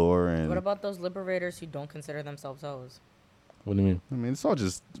explore. And What about those liberators who don't consider themselves hoes? What do you mean? I mean, it's all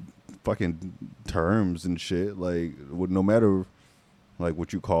just fucking terms and shit. Like, no matter like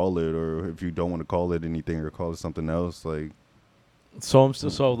what you call it, or if you don't want to call it anything or call it something else, like. So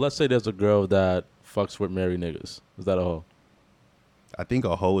let's say there's a girl that fucks with married niggas. Is that a hoe? I think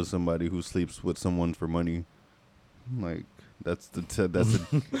a hoe is somebody who sleeps with someone for money. Like that's the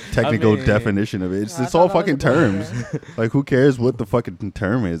technical mean- definition of it. It's I all thought fucking that was terms. Like who cares what the fucking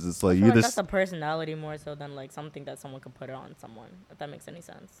term is? It's like I you feel like just that's a personality more so than like something that someone could put it on someone. If that makes any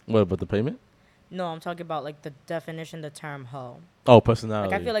sense. What, but the payment? No, I'm talking about like the definition, the term hoe. Oh,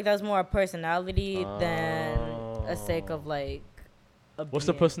 personality. Like I feel like that's more a personality than a sake of like. What's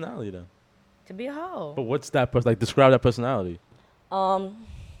the personality then? To be a hoe. But what's that person? Like, describe that personality.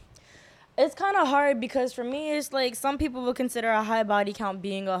 It's kind of hard because for me, it's like some people would consider a high body count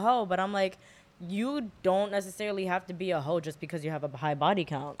being a hoe, but I'm like, you don't necessarily have to be a hoe just because you have a high body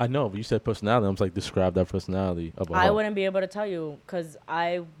count. I know, but you said personality. I'm like, describe that personality of a I hoe. wouldn't be able to tell you because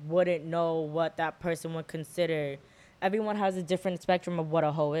I wouldn't know what that person would consider. Everyone has a different spectrum of what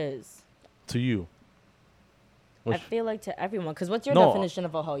a hoe is. To you. I Which- feel like to everyone. Because what's your No. definition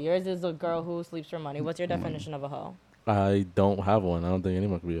of a hoe? Yours is a girl who sleeps for money. What's your definition of a hoe? I don't have one. I don't think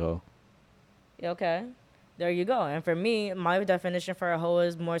anyone can be a hoe. Okay. There you go. And for me, my definition for a hoe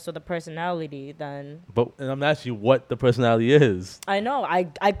is more so the personality than... And I'm asking you what the personality is. I know. I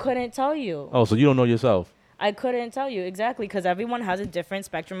couldn't tell you. Oh, so you don't know yourself. I couldn't tell you exactly because everyone has a different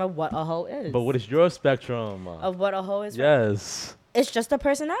spectrum of what a hoe is. But what is your spectrum? Of what a hoe is? Yes. It's just a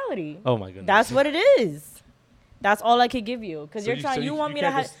personality. Oh, my goodness. That's what it is. That's all I could give you. Because So you want me to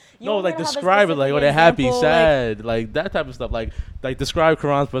can't have... just- No, like describe it, like, or they're happy, sad, like that type of stuff. Like describe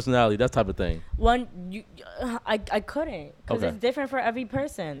Karan's personality, that type of thing. I couldn't because Okay. it's different for every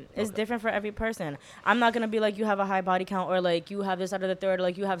person. It's different for every person. I'm not gonna be like you have a high body count or like you have this out of the third, or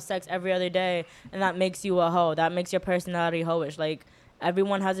like you have sex every other day, and that makes you a hoe. That makes your personality hoish. Like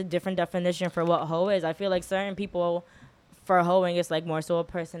everyone has a different definition for what hoe is. I feel like certain people, for hoeing, it's like more so a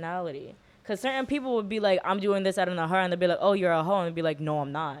personality. Because certain people would be like, I'm doing this out of the heart, and they'd be like, oh, you're a hoe, and they'd be like, no,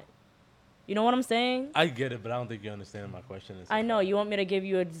 I'm not. You know what I'm saying? I get it, but I don't think you understand my question. I know. You want me to give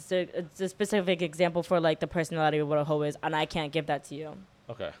you a specific example for, like, the personality of what a hoe is, and I can't give that to you.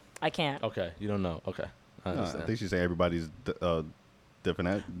 Okay. I can't. Okay. You don't know. Okay. I I understand. think she's saying everybody's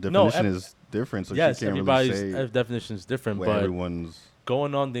definition is different, so yes, she can't everybody's really say definition is different, what but everyone's.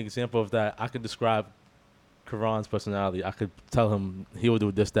 going on the example of that, I could describe Karan's personality. I could tell him he will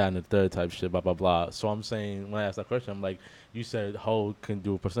do this, that, and the third type shit, blah, blah, blah. So I'm saying, when I asked that question, I'm like, you said hoe can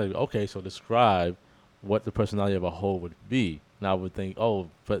do a personality. Okay, so describe what the personality of a hoe would be. And I would think, oh,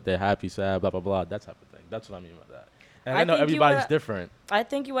 but they're happy, sad, blah, blah, blah, that type of thing. That's what I mean by that. And I know think you everybody's would- different. I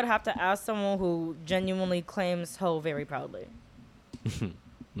think you would have to ask someone who genuinely claims hoe very proudly.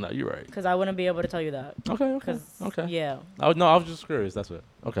 No, you're right. Because I wouldn't be able to tell you that. Okay. Yeah. I was just curious. That's it.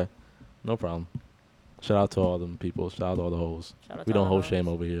 Okay. No problem. Shout out to all them people. Shout out to all the hoes. We don't hold shame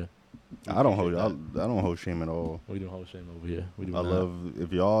over here. I don't hold shame at all. We don't hold shame over here. We do I not. love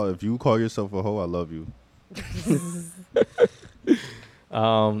if you call yourself a hoe, I love you.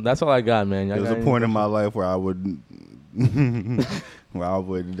 That's all I got, man. There was a point in my life where I would I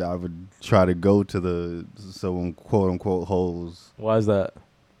would try to go to some quote unquote hoes. Why is that?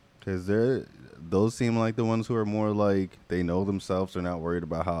 Because those seem like the ones who are more like they know themselves. They're not worried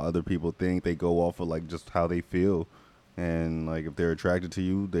about how other people think. They go off of like just how they feel, and like if they're attracted to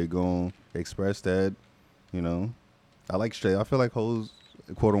you, they go express that. You know, I feel like hoes,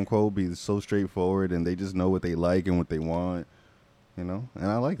 quote unquote, be so straightforward, and they just know what they like and what they want. You know, and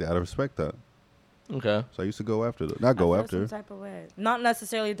I like that. I respect that. Okay. So I used to go after them. Not go after. Some type of way. Not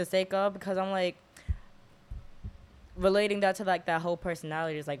necessarily the sake of, because I'm like relating that to like that whole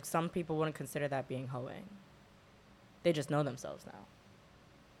personality is like some people wouldn't consider that being hoeing. They just know themselves now.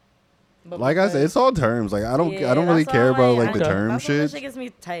 But like I said, it's all terms. Like I don't really care about like the term shit. That shit gets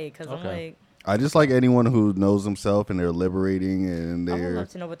me tight because I'm like. I just like anyone who knows themselves and they're liberating and they're. I would love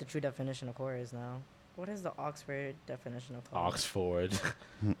to know what the true definition of whore is now. What is the Oxford definition of whore? Oxford.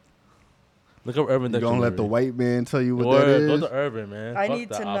 Look up Urban Dictionary. You gonna let the white man tell you what that is? Go to Urban, man. I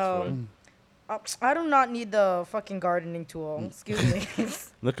need to know. I do not need the fucking gardening tool. Excuse me.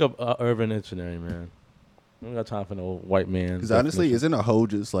 Look up Urban Dictionary, man. I don't got time for no white man. Because honestly, isn't a hoe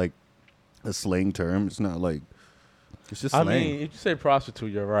just like a slang term? It's not like it's just slang. I mean, if you say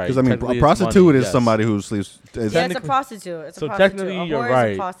prostitute, you're right. Because I mean, a prostitute is somebody who sleeps. Yeah, it's a prostitute. It's a prostitute. Technically, you're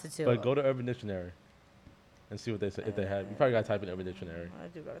right. Prostitute. But go to Urban Dictionary and see what they say. If they have, you probably gotta type in Urban Dictionary. I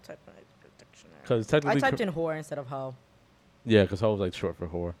do gotta type in Urban Dictionary. Because technically, I typed in whore instead of hoe. Yeah, because hoe was like short for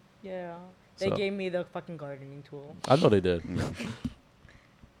whore. Yeah. They gave me the fucking gardening tool. I know they did.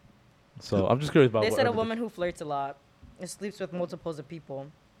 So I'm just curious about. They said a woman who flirts a lot and sleeps with multiples of people,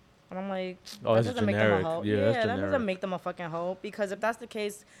 and I'm like, oh, that that's doesn't generic. make them a hoe. Yeah, that doesn't make them a fucking hoe. Because if that's the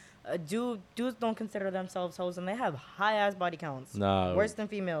case, dudes don't consider themselves hoes, and they have high ass body counts. Nah, worse than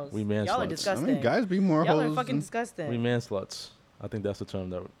females. We man Y'all sluts. are disgusting. I mean, guys be more y'all hoes. Are fucking disgusting. We man sluts. I think that's the term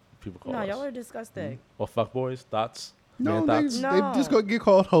that people call us. No, y'all are disgusting. Or fuck boys, thoughts. No, they just go get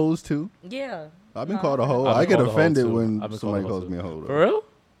called hoes too. Yeah. I've been called a hoe. I get offended when somebody calls me a hoe. For real?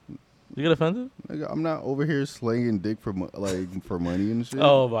 You get offended? I'm not over here slanging dick for for money and shit.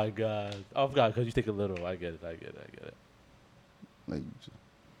 Oh my god! I forgot because you take a little. I get it. Like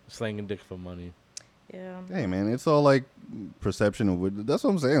slanging dick for money. Yeah. Hey man, it's all like perception of what. That's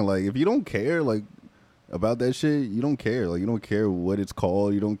what I'm saying. Like if you don't care like about that shit, you don't care. Like you don't care what it's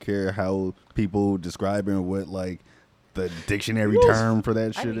called. You don't care how people describe it or what like the dictionary term for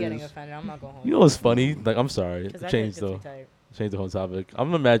that shit is. I'm getting offended. I'm not going home. You know what's funny? Like I'm sorry. Change the whole topic.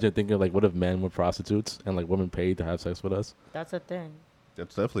 I'm imagining thinking like, what if men were prostitutes and like women paid to have sex with us? That's a thing.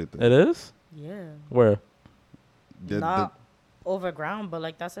 That's definitely a thing. It is? Yeah. Where? Not overground, but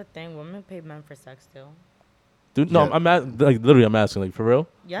like that's a thing. Women pay men for sex still. Dude, no, I'm literally I'm asking like for real?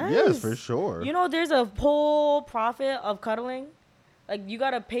 Yes, for sure. You know, there's a whole profit of cuddling. Like you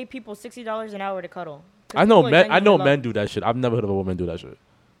gotta pay people $60 an hour to cuddle. I know men do that shit. I've never heard of a woman do that shit.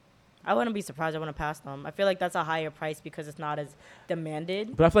 I wouldn't be surprised. I wouldn't pass them. I feel like that's a higher price because it's not as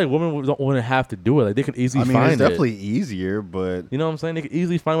demanded. But I feel like women wouldn't have to do it. Like they could easily find it. I mean, it's definitely easier, but you know what I'm saying? They could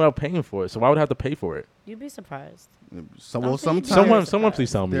easily find without paying for it. So why would I have to pay for it? You'd be surprised. Someone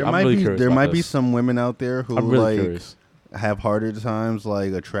please tell me. I'm really curious. There might be some women out there who really curious. Have harder times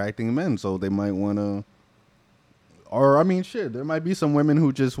like attracting men, so they might want to. Or I mean, shit, there might be some women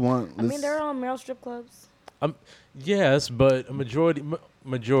who just want. I mean, there are male strip clubs. Yes, but a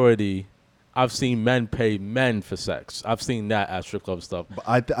majority. I've seen men pay men for sex. I've seen that at strip club stuff.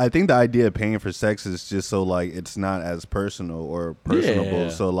 But I think the idea of paying for sex is just so like it's not as personal or personable. Yeah.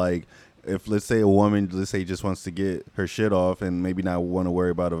 So like if let's say a woman just wants to get her shit off and maybe not want to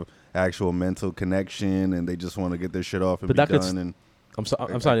worry about a actual mental connection and they just want to get their shit off and be done. I'm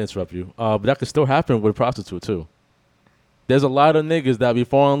sorry to interrupt you. But that could still happen with a prostitute too. There's a lot of niggas that be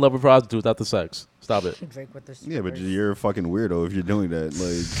falling in love with prostitutes after sex. Stop it. Drake with the strippers. Yeah, but you're a fucking weirdo if you're doing that.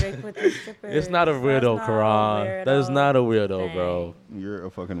 Like Drake with the strippers. It's not a weirdo, Karan. That is not a weirdo, bro. You're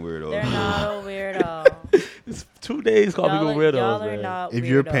a fucking weirdo. They're not a weirdo. It's 2 days called people weirdos, y'all man. Are not if weirdos.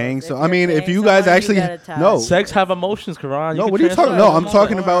 you're paying, if you guys actually sex have emotions, Karan. No, what are you talking? No, I'm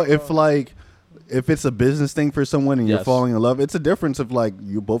talking about if it's a business thing for someone and you're falling in love, it's a difference of like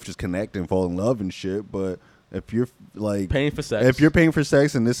you both just connect and fall in love and shit, but. If you're like paying for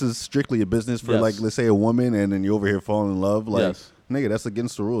sex, and this is strictly a business for like let's say a woman, and then you're over here falling in love, nigga, that's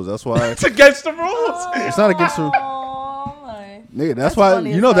against the rules. That's why it's against the rules. It's not against the rules. Oh my Nigga, That's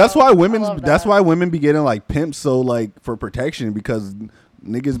funny as that's hell. why I women's love that's that. why women be getting like pimps so like for protection because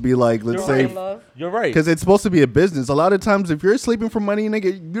niggas be like, let's You're say, right. Love. You're right. because it's supposed to be a business. A lot of times, if you're sleeping for money,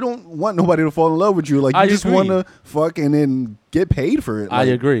 nigga, you don't want nobody to fall in love with you. Like you I just agree. want to fuck and then get paid for it. I Like,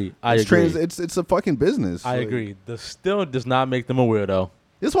 agree. It's a fucking business. I Like, agree. This still does not make them a weirdo.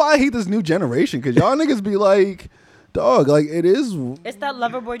 That's why I hate this new generation because y'all niggas be like, dog, like it is. It's that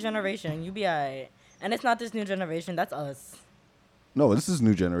lover boy generation. You be alright. And it's not this new generation. That's us. No, this is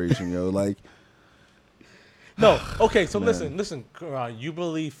new generation, yo. Like, No. Okay. So Man. listen. Karan, you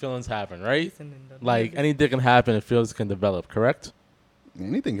believe feelings happen, right? Like anything can happen and feelings can develop, correct?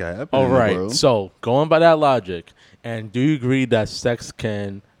 anything can happen. All in the right. world. So going by that logic, and do you agree that sex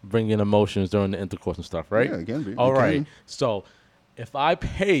can bring in emotions during the intercourse and stuff, right? Yeah, it can be. All It right. can. So if I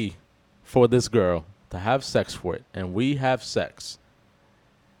pay for this girl to have sex with, and we have sex,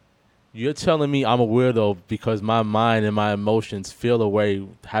 you're telling me I'm a weirdo because my mind and my emotions feel a way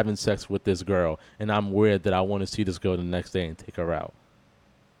having sex with this girl, and I'm weird that I want to see this girl the next day and take her out,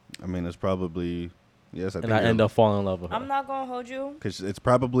 I mean, it's probably yes. and I end up falling in love with her. I'm not gonna hold you. because it's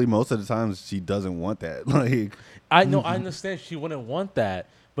probably most of the times she doesn't want that. Like, I know, I understand she wouldn't want that,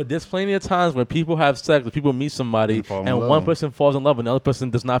 but there's plenty of times when people have sex, when people meet somebody, And fall in and love. one person falls in love, and the other person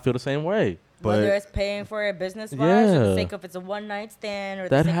does not feel the same way. Whether But- it's paying for it business wise, or Yeah. the sake of it's a one night stand, or the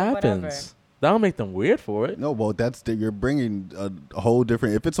That sake of whatever. happens. That don't make them weird for it. no, well, you're bringing a whole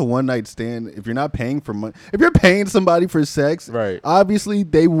different. If it's a one night stand, if you're not paying for money, if you're paying somebody for sex, Right. Obviously,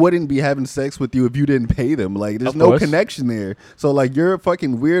 they wouldn't be having sex with you if you didn't pay them. Like, there's Of no course. connection there. So, like, you're a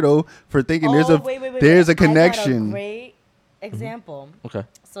fucking weirdo for thinking there's Oh, a wait. there's a I got connection. a great example. Okay.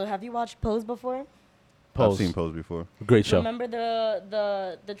 So have you watched Pose before? Pose. I've seen Pose before. Great show. Remember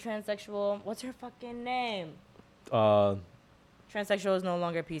the transsexual? What's her fucking name? Uh, Transsexual is no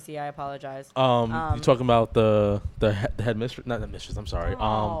longer PC. I apologize. you talking about the head mistress? Not the mistress. I'm sorry.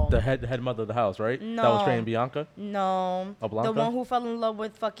 No. The head mother of the house, right? That No. was training Bianca. No, Oh, Blanca? the one who fell in love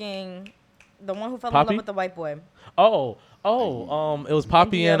with fucking, the one who fell in Poppy? love with the white boy. It was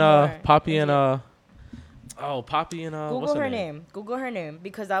Poppy India and Moore. Poppy and India. Poppy and what's Google her her name? name. Google her name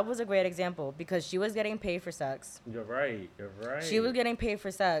because that was a great example because she was getting paid for sex. You're right. She was getting paid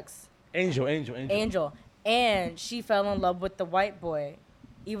for sex. Angel. Angel. And she fell in love with the white boy,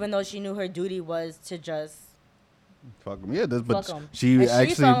 even though she knew her duty was to just Fuck him. Yeah, fuck but him. she And actually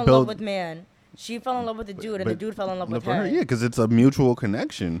she fell in love built. with man. She fell in love with the dude, and the but- dude fell in love with for her. Yeah, because it's a mutual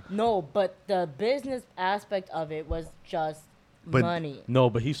connection. No, but the business aspect of it was just But- money. No,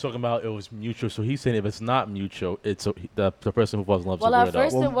 but he's talking about it was mutual. So he's saying if it's not mutual, it's the person who falls in love is Well, a at weirdo.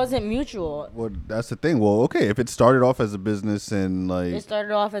 first Well- it wasn't mutual. Well, that's the thing. Well, okay, if it started off as a business and like, It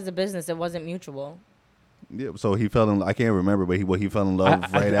started off as a business. It wasn't mutual. yeah, so he fell in. I can't remember, but he fell in love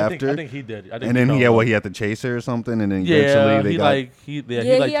right after. I think he did. I think And then fell he in had love. he had to chase her or something, and then Yeah, eventually they he got. like he He tried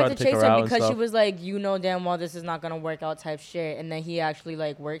had to to take chase her out her and because she stuff. was like, you know damn well this is not gonna work out type shit, and then he actually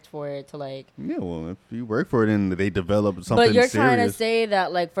like worked for it to like. Yeah, well, if you work for it and they develop something But you're serious, trying to say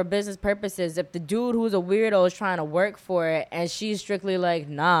that like for business purposes, if the dude who's a weirdo is trying to work for it and she's strictly like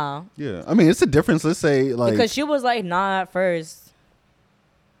nah, yeah, I mean it's a difference. Let's say like because she was like nah at first.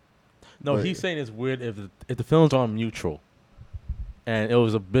 No, Right. he's saying it's weird if the films aren't mutual, and it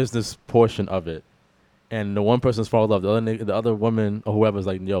was a business portion of it, and the one person's fall in love, the other woman or whoever's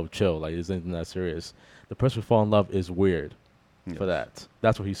like, yo, chill, like is anything that serious. The person who fall in love is weird for that.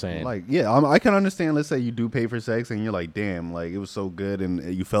 That's what he's saying. like yeah, I can understand. Let's say you do pay for sex and you're like, damn, like it was so good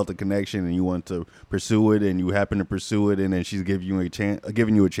and you felt the connection and you want to pursue it and you happen to pursue it and then she's giving you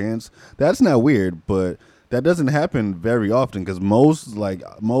a chance. That's not weird, but that doesn't happen very often because most of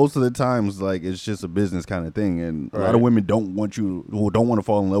the times like it's just a business kind of thing and a lot of Right. women don't want to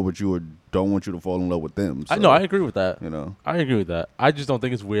fall in love with you or don't want you to fall in love with them. I So, know, I agree with that. you know, I agree with that. I just don't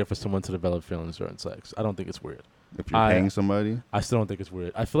think it's weird for someone to develop feelings during sex. I don't think it's weird. if you're paying somebody. I still don't think it's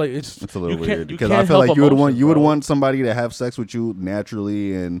weird. I feel like it's It's a little you can't- weird you because I can't feel help like you would emotions, bro. want somebody to have sex with you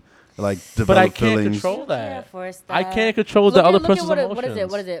naturally and like develop But I can't feelings. control You that. can't force I that. can't control Look the at- other look at person's what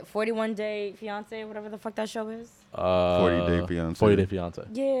emotions. What is it? 41 Day Fiance, whatever the fuck that show is. 40-Day Fiancé. 40-Day Fiance.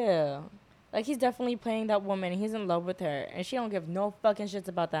 Yeah, like he's definitely playing that woman. He's in love with her, and she don't give no fucking shits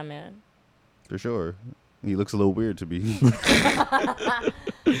about that man. For sure. He looks a little weird to me.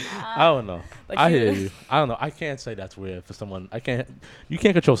 I don't know. But I you- hear you. I don't know. I can't say that's weird for someone. You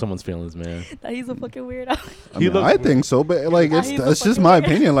can't control someone's feelings, man. That he's a fucking weirdo. I He mean, looks I weird. think so, but like He's a it's just fucking my weird.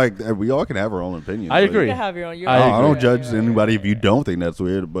 opinion. Like we all can have our own opinions. I Like, agree. You can have your own. You're I I right. don't agree. judge anybody if you don't think that's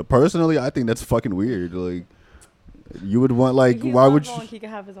weird, but personally, I think that's fucking weird. Like, You would want like He's why not would wrong. you? He can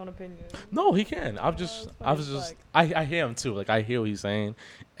have his own opinion. No, he can. I hear him too. Like I hear what he's saying.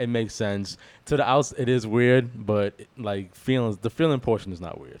 It makes sense. To the outs, it is weird, but like the feeling portion is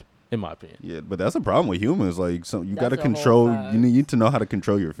not weird, in my opinion. Yeah, but that's a problem with humans. Like, you got to That's a whole control. fact. You need to know how to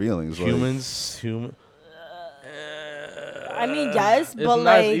control your feelings. Like, I mean, yes, it's but not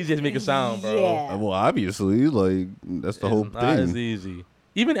like as easy as make it sound, bro. Yeah. well, obviously, like that's the whole It's not as thing. easy.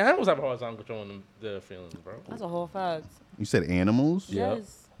 Even animals have a hard time controlling their feelings, bro. That's a whole fact. You said animals? Yeah.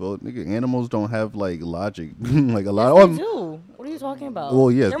 Yes. Well, nigga, animals don't have like logic. Like a lot. Yes, of they do. What are you talking about?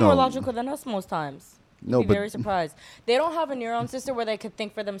 Well, yes, They're no. more logical than us most times. No, You'd be but very surprised. They don't have a neuron system where they could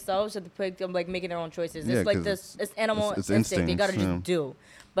think for themselves, so they like making their own choices. Yeah, It's like 'cause this. It's animal it's instinct. They gotta instincts, just yeah. do.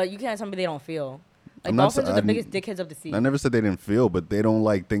 But you can't tell me they don't feel. Like I'm not dolphins sa- are the I biggest dickheads of the sea. I never said they didn't feel, but they don't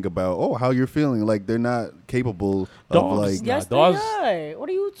like think about how you're feeling. Like they're not capable of Dogs. like. Yes, Nah, dogs- they are. What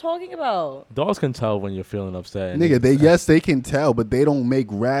are you talking about? Dogs can tell when you're feeling upset. and Nigga, they can tell, but they don't make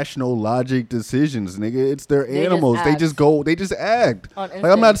rational logic decisions, nigga. It's their They just animals. They act. just act. On Like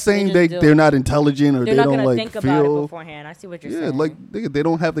I'm not instinct. They saying just they do. they're not intelligent or They're they not don't gonna like think about it feel. beforehand. I see what you're Yeah, saying. like nigga, they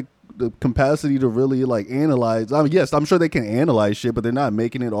don't have the capacity to really like analyze. I mean, yes, I'm sure they can analyze shit, but they're not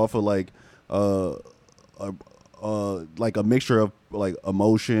making it off of like like a mixture of like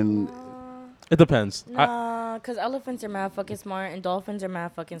emotion. It depends. Nah, because elephants are mad fucking smart and dolphins are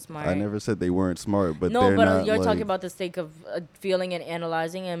mad fucking smart. I never said they weren't smart, but No, they're but not. you're like, talking about the sake of feeling and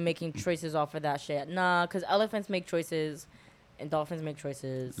analyzing and making choices off of that shit. Nah, because elephants make choices and dolphins make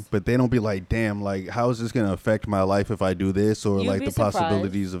choices. But they don't be like, damn, like how is this gonna affect my life if I do this, or You'd like be the surprised.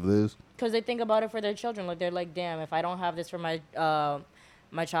 possibilities of this. Because they think about it for their children. Like, they're like, damn, if I don't have this for my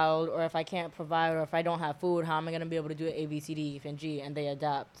my child, or if I can't provide, or if I don't have food, how am I going to be able to do A, B, C, D, F, and G? And they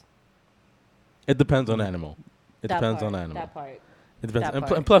adapt. It depends on the animal. It That depends part, on the animal. That part. It depends. that And,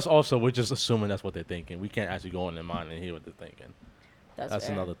 part. and plus, also, we're just assuming that's what they're thinking. We can't actually go in their mind and hear what they're thinking. That's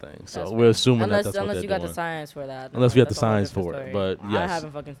fair. another thing. So That's we're fair. assuming unless, that's what unless they're you got doing. the science for that. Unless we have the That's a whole science different for it, story. but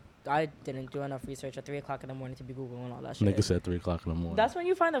yes. I didn't do enough research at 3 o'clock in the morning to be Googling all that shit. Nigga said 3 o'clock in the morning. That's when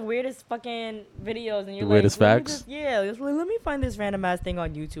you find the weirdest fucking videos and you're The like, weirdest let me facts? just- yeah, it's like, let me find this random ass thing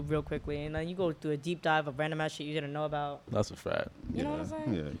on YouTube real quickly, and then you go do a deep dive of random ass shit you didn't know about. That's a fact. You know what I'm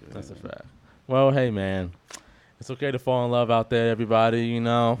saying? Yeah, That's a fact. Well, hey, man. It's okay to fall in love out there, everybody, you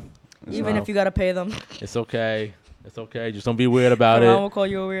know. Even if you gotta pay them. It's okay. It's okay. Just don't be weird about Ron it. will call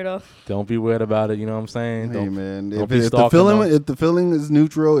you a weirdo. Don't be weird about it. You know what I'm saying? Hey Don't, man, don't if, be if the stalking feeling them. if the feeling is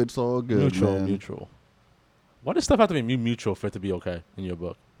neutral, it's all good. Neutral, man. neutral. Why does stuff have to be mutual for it to be okay in your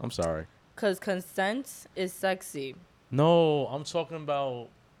book? I'm sorry. Cause consent is sexy. No, I'm talking about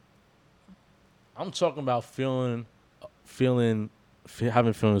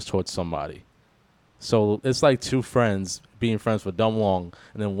having feelings towards somebody. So it's like two friends being friends for dumb long,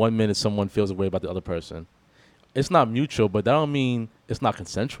 and then 1 minute someone feels a way about the other person. It's not mutual, but that don't mean it's not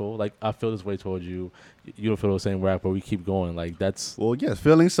consensual. Like, I feel this way towards you. You don't feel the same way, but we keep going. Like, that's... Well, yes,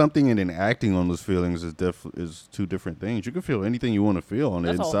 feeling something and then acting on those feelings is two different things. You can feel anything you want to feel on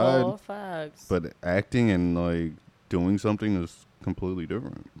the That's inside, all facts. but acting and like doing something is completely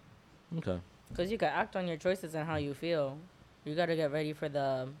different. Okay. Because you can act on your choices and how you feel. You gotta get ready for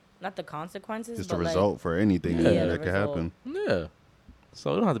not the consequences, Just but the like, result for anything Yeah, that the could result. happen. Yeah.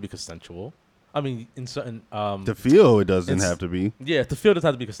 So it don't have to be consensual. I mean, in certain... To feel, it doesn't It's- have to be. Yeah, to feel doesn't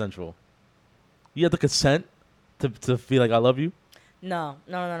have to be consensual. You have to consent to feel like I love you. No.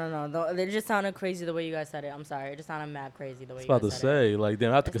 It just sounded crazy the way you guys said it. I'm sorry. It just sounded mad crazy the way I was you about guys to said it. say, like,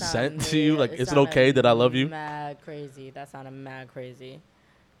 damn, I have to It consent sounded- to you. yeah, Like, it is it sounded okay that I love you? Mad crazy. That sounded mad crazy.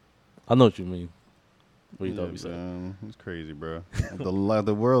 I know what you mean. What you thought Yeah, we said? man, it's crazy, bro.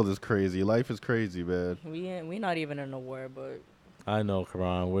 the world is crazy. Life is crazy, man. We not even in a war, but I know,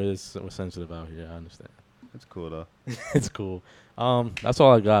 Karan. We're sensitive out here. I understand. It's cool though. It's cool. That's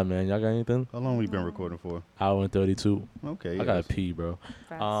all I got, man. Y'all got anything? How long we been recording for? Hour and 32. Okay, I gotta yes. pee, bro.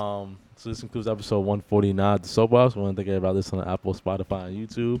 facts. So this concludes episode 149 of the Soapbox. We want to thank everybody listening on Apple, Spotify, and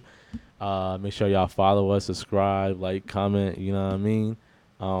YouTube. Make sure y'all follow us, subscribe, like, comment. You know what I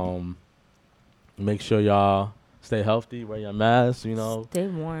mean? Make sure y'all stay healthy, wear your mask. You know, Stay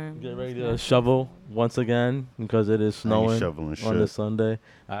warm. get ready to shovel once again because it is I ain't snowing shoveling on shit. this Sunday.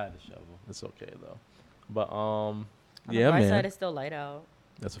 I had to shovel. It's okay though. But On yeah, the bright man, side, it's still light out.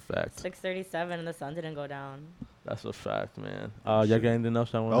 that's a fact. 6:37 and the sun didn't go down. That's a fact, man. Y'all got anything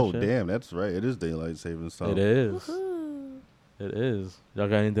else y'all want Oh to share? damn, that's right. It is daylight savings time. It is. Woohoo. It is. Y'all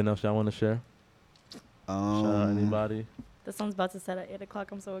got anything else y'all want to share? Shout out anybody? The sun's about to set at 8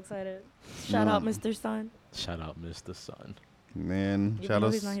 o'clock. I'm so excited. Shout out, Mr. Sun. Shout out Mr. Sun. Man, Even shout though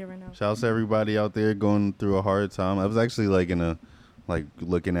out, he's not here right now. shout out to everybody out there going through a hard time. I was actually like in a like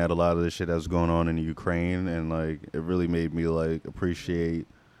looking at a lot of the shit that's going on in Ukraine, and like it really made me like appreciate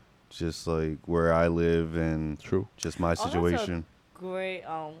just like where I live and just my situation. Great.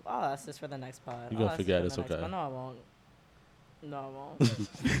 I'll ask this for the next pod. You're gonna forget. It's okay. No, I won't. No, I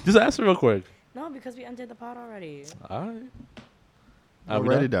won't. Just answer real quick. No, because we ended the pod already. All right.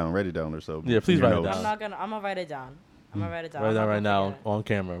 Write it down or so. Yeah, please write it down. I'm gonna write it down. I'm gonna write it down. Write it down right now on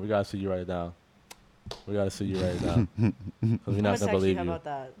camera. We gotta see you write it down. We gotta see you write it down. Because we're not gonna believe you. How about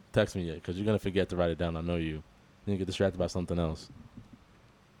that? Text me it, because you're gonna forget to write it down. I know you. You get distracted by something else.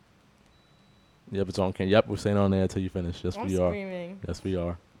 Yep, it's on camera. Yep, we're staying on there until you finish. Yes, we are. Screaming. Yes, we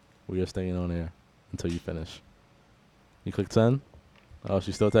are. We are staying on there until you finish. You click send? Oh,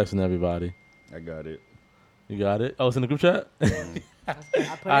 she's still texting everybody. I got it. You got it? Oh, it's in the group chat? I put it in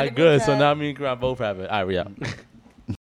All right, the good. chat. So now me and Grant both have it. All right, we out.